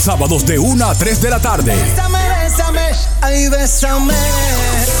 Todos los sábados de 1 a 3 de la tarde. Bésame, bésame, ay, bésame.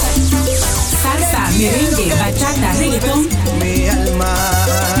 Salsa, merengue, bachata, reggaetón Mi alma.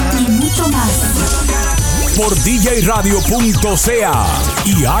 y mucho más. Por djradio.ca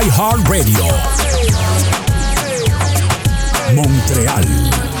y iHeartRadio. Montreal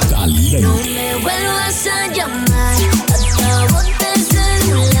Caliente. No me vuelvas a llamar, acabo el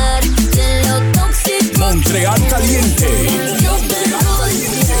celular, de lo tóxico. Montreal Caliente.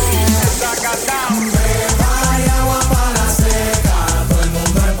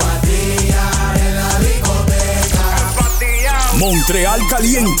 Montreal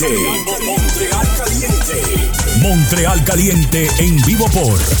Caliente. Montreal Caliente. Montreal Caliente en vivo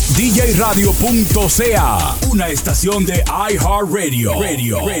por djradio.ca. Una estación de iHeartRadio.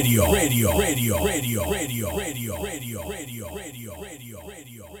 Radio.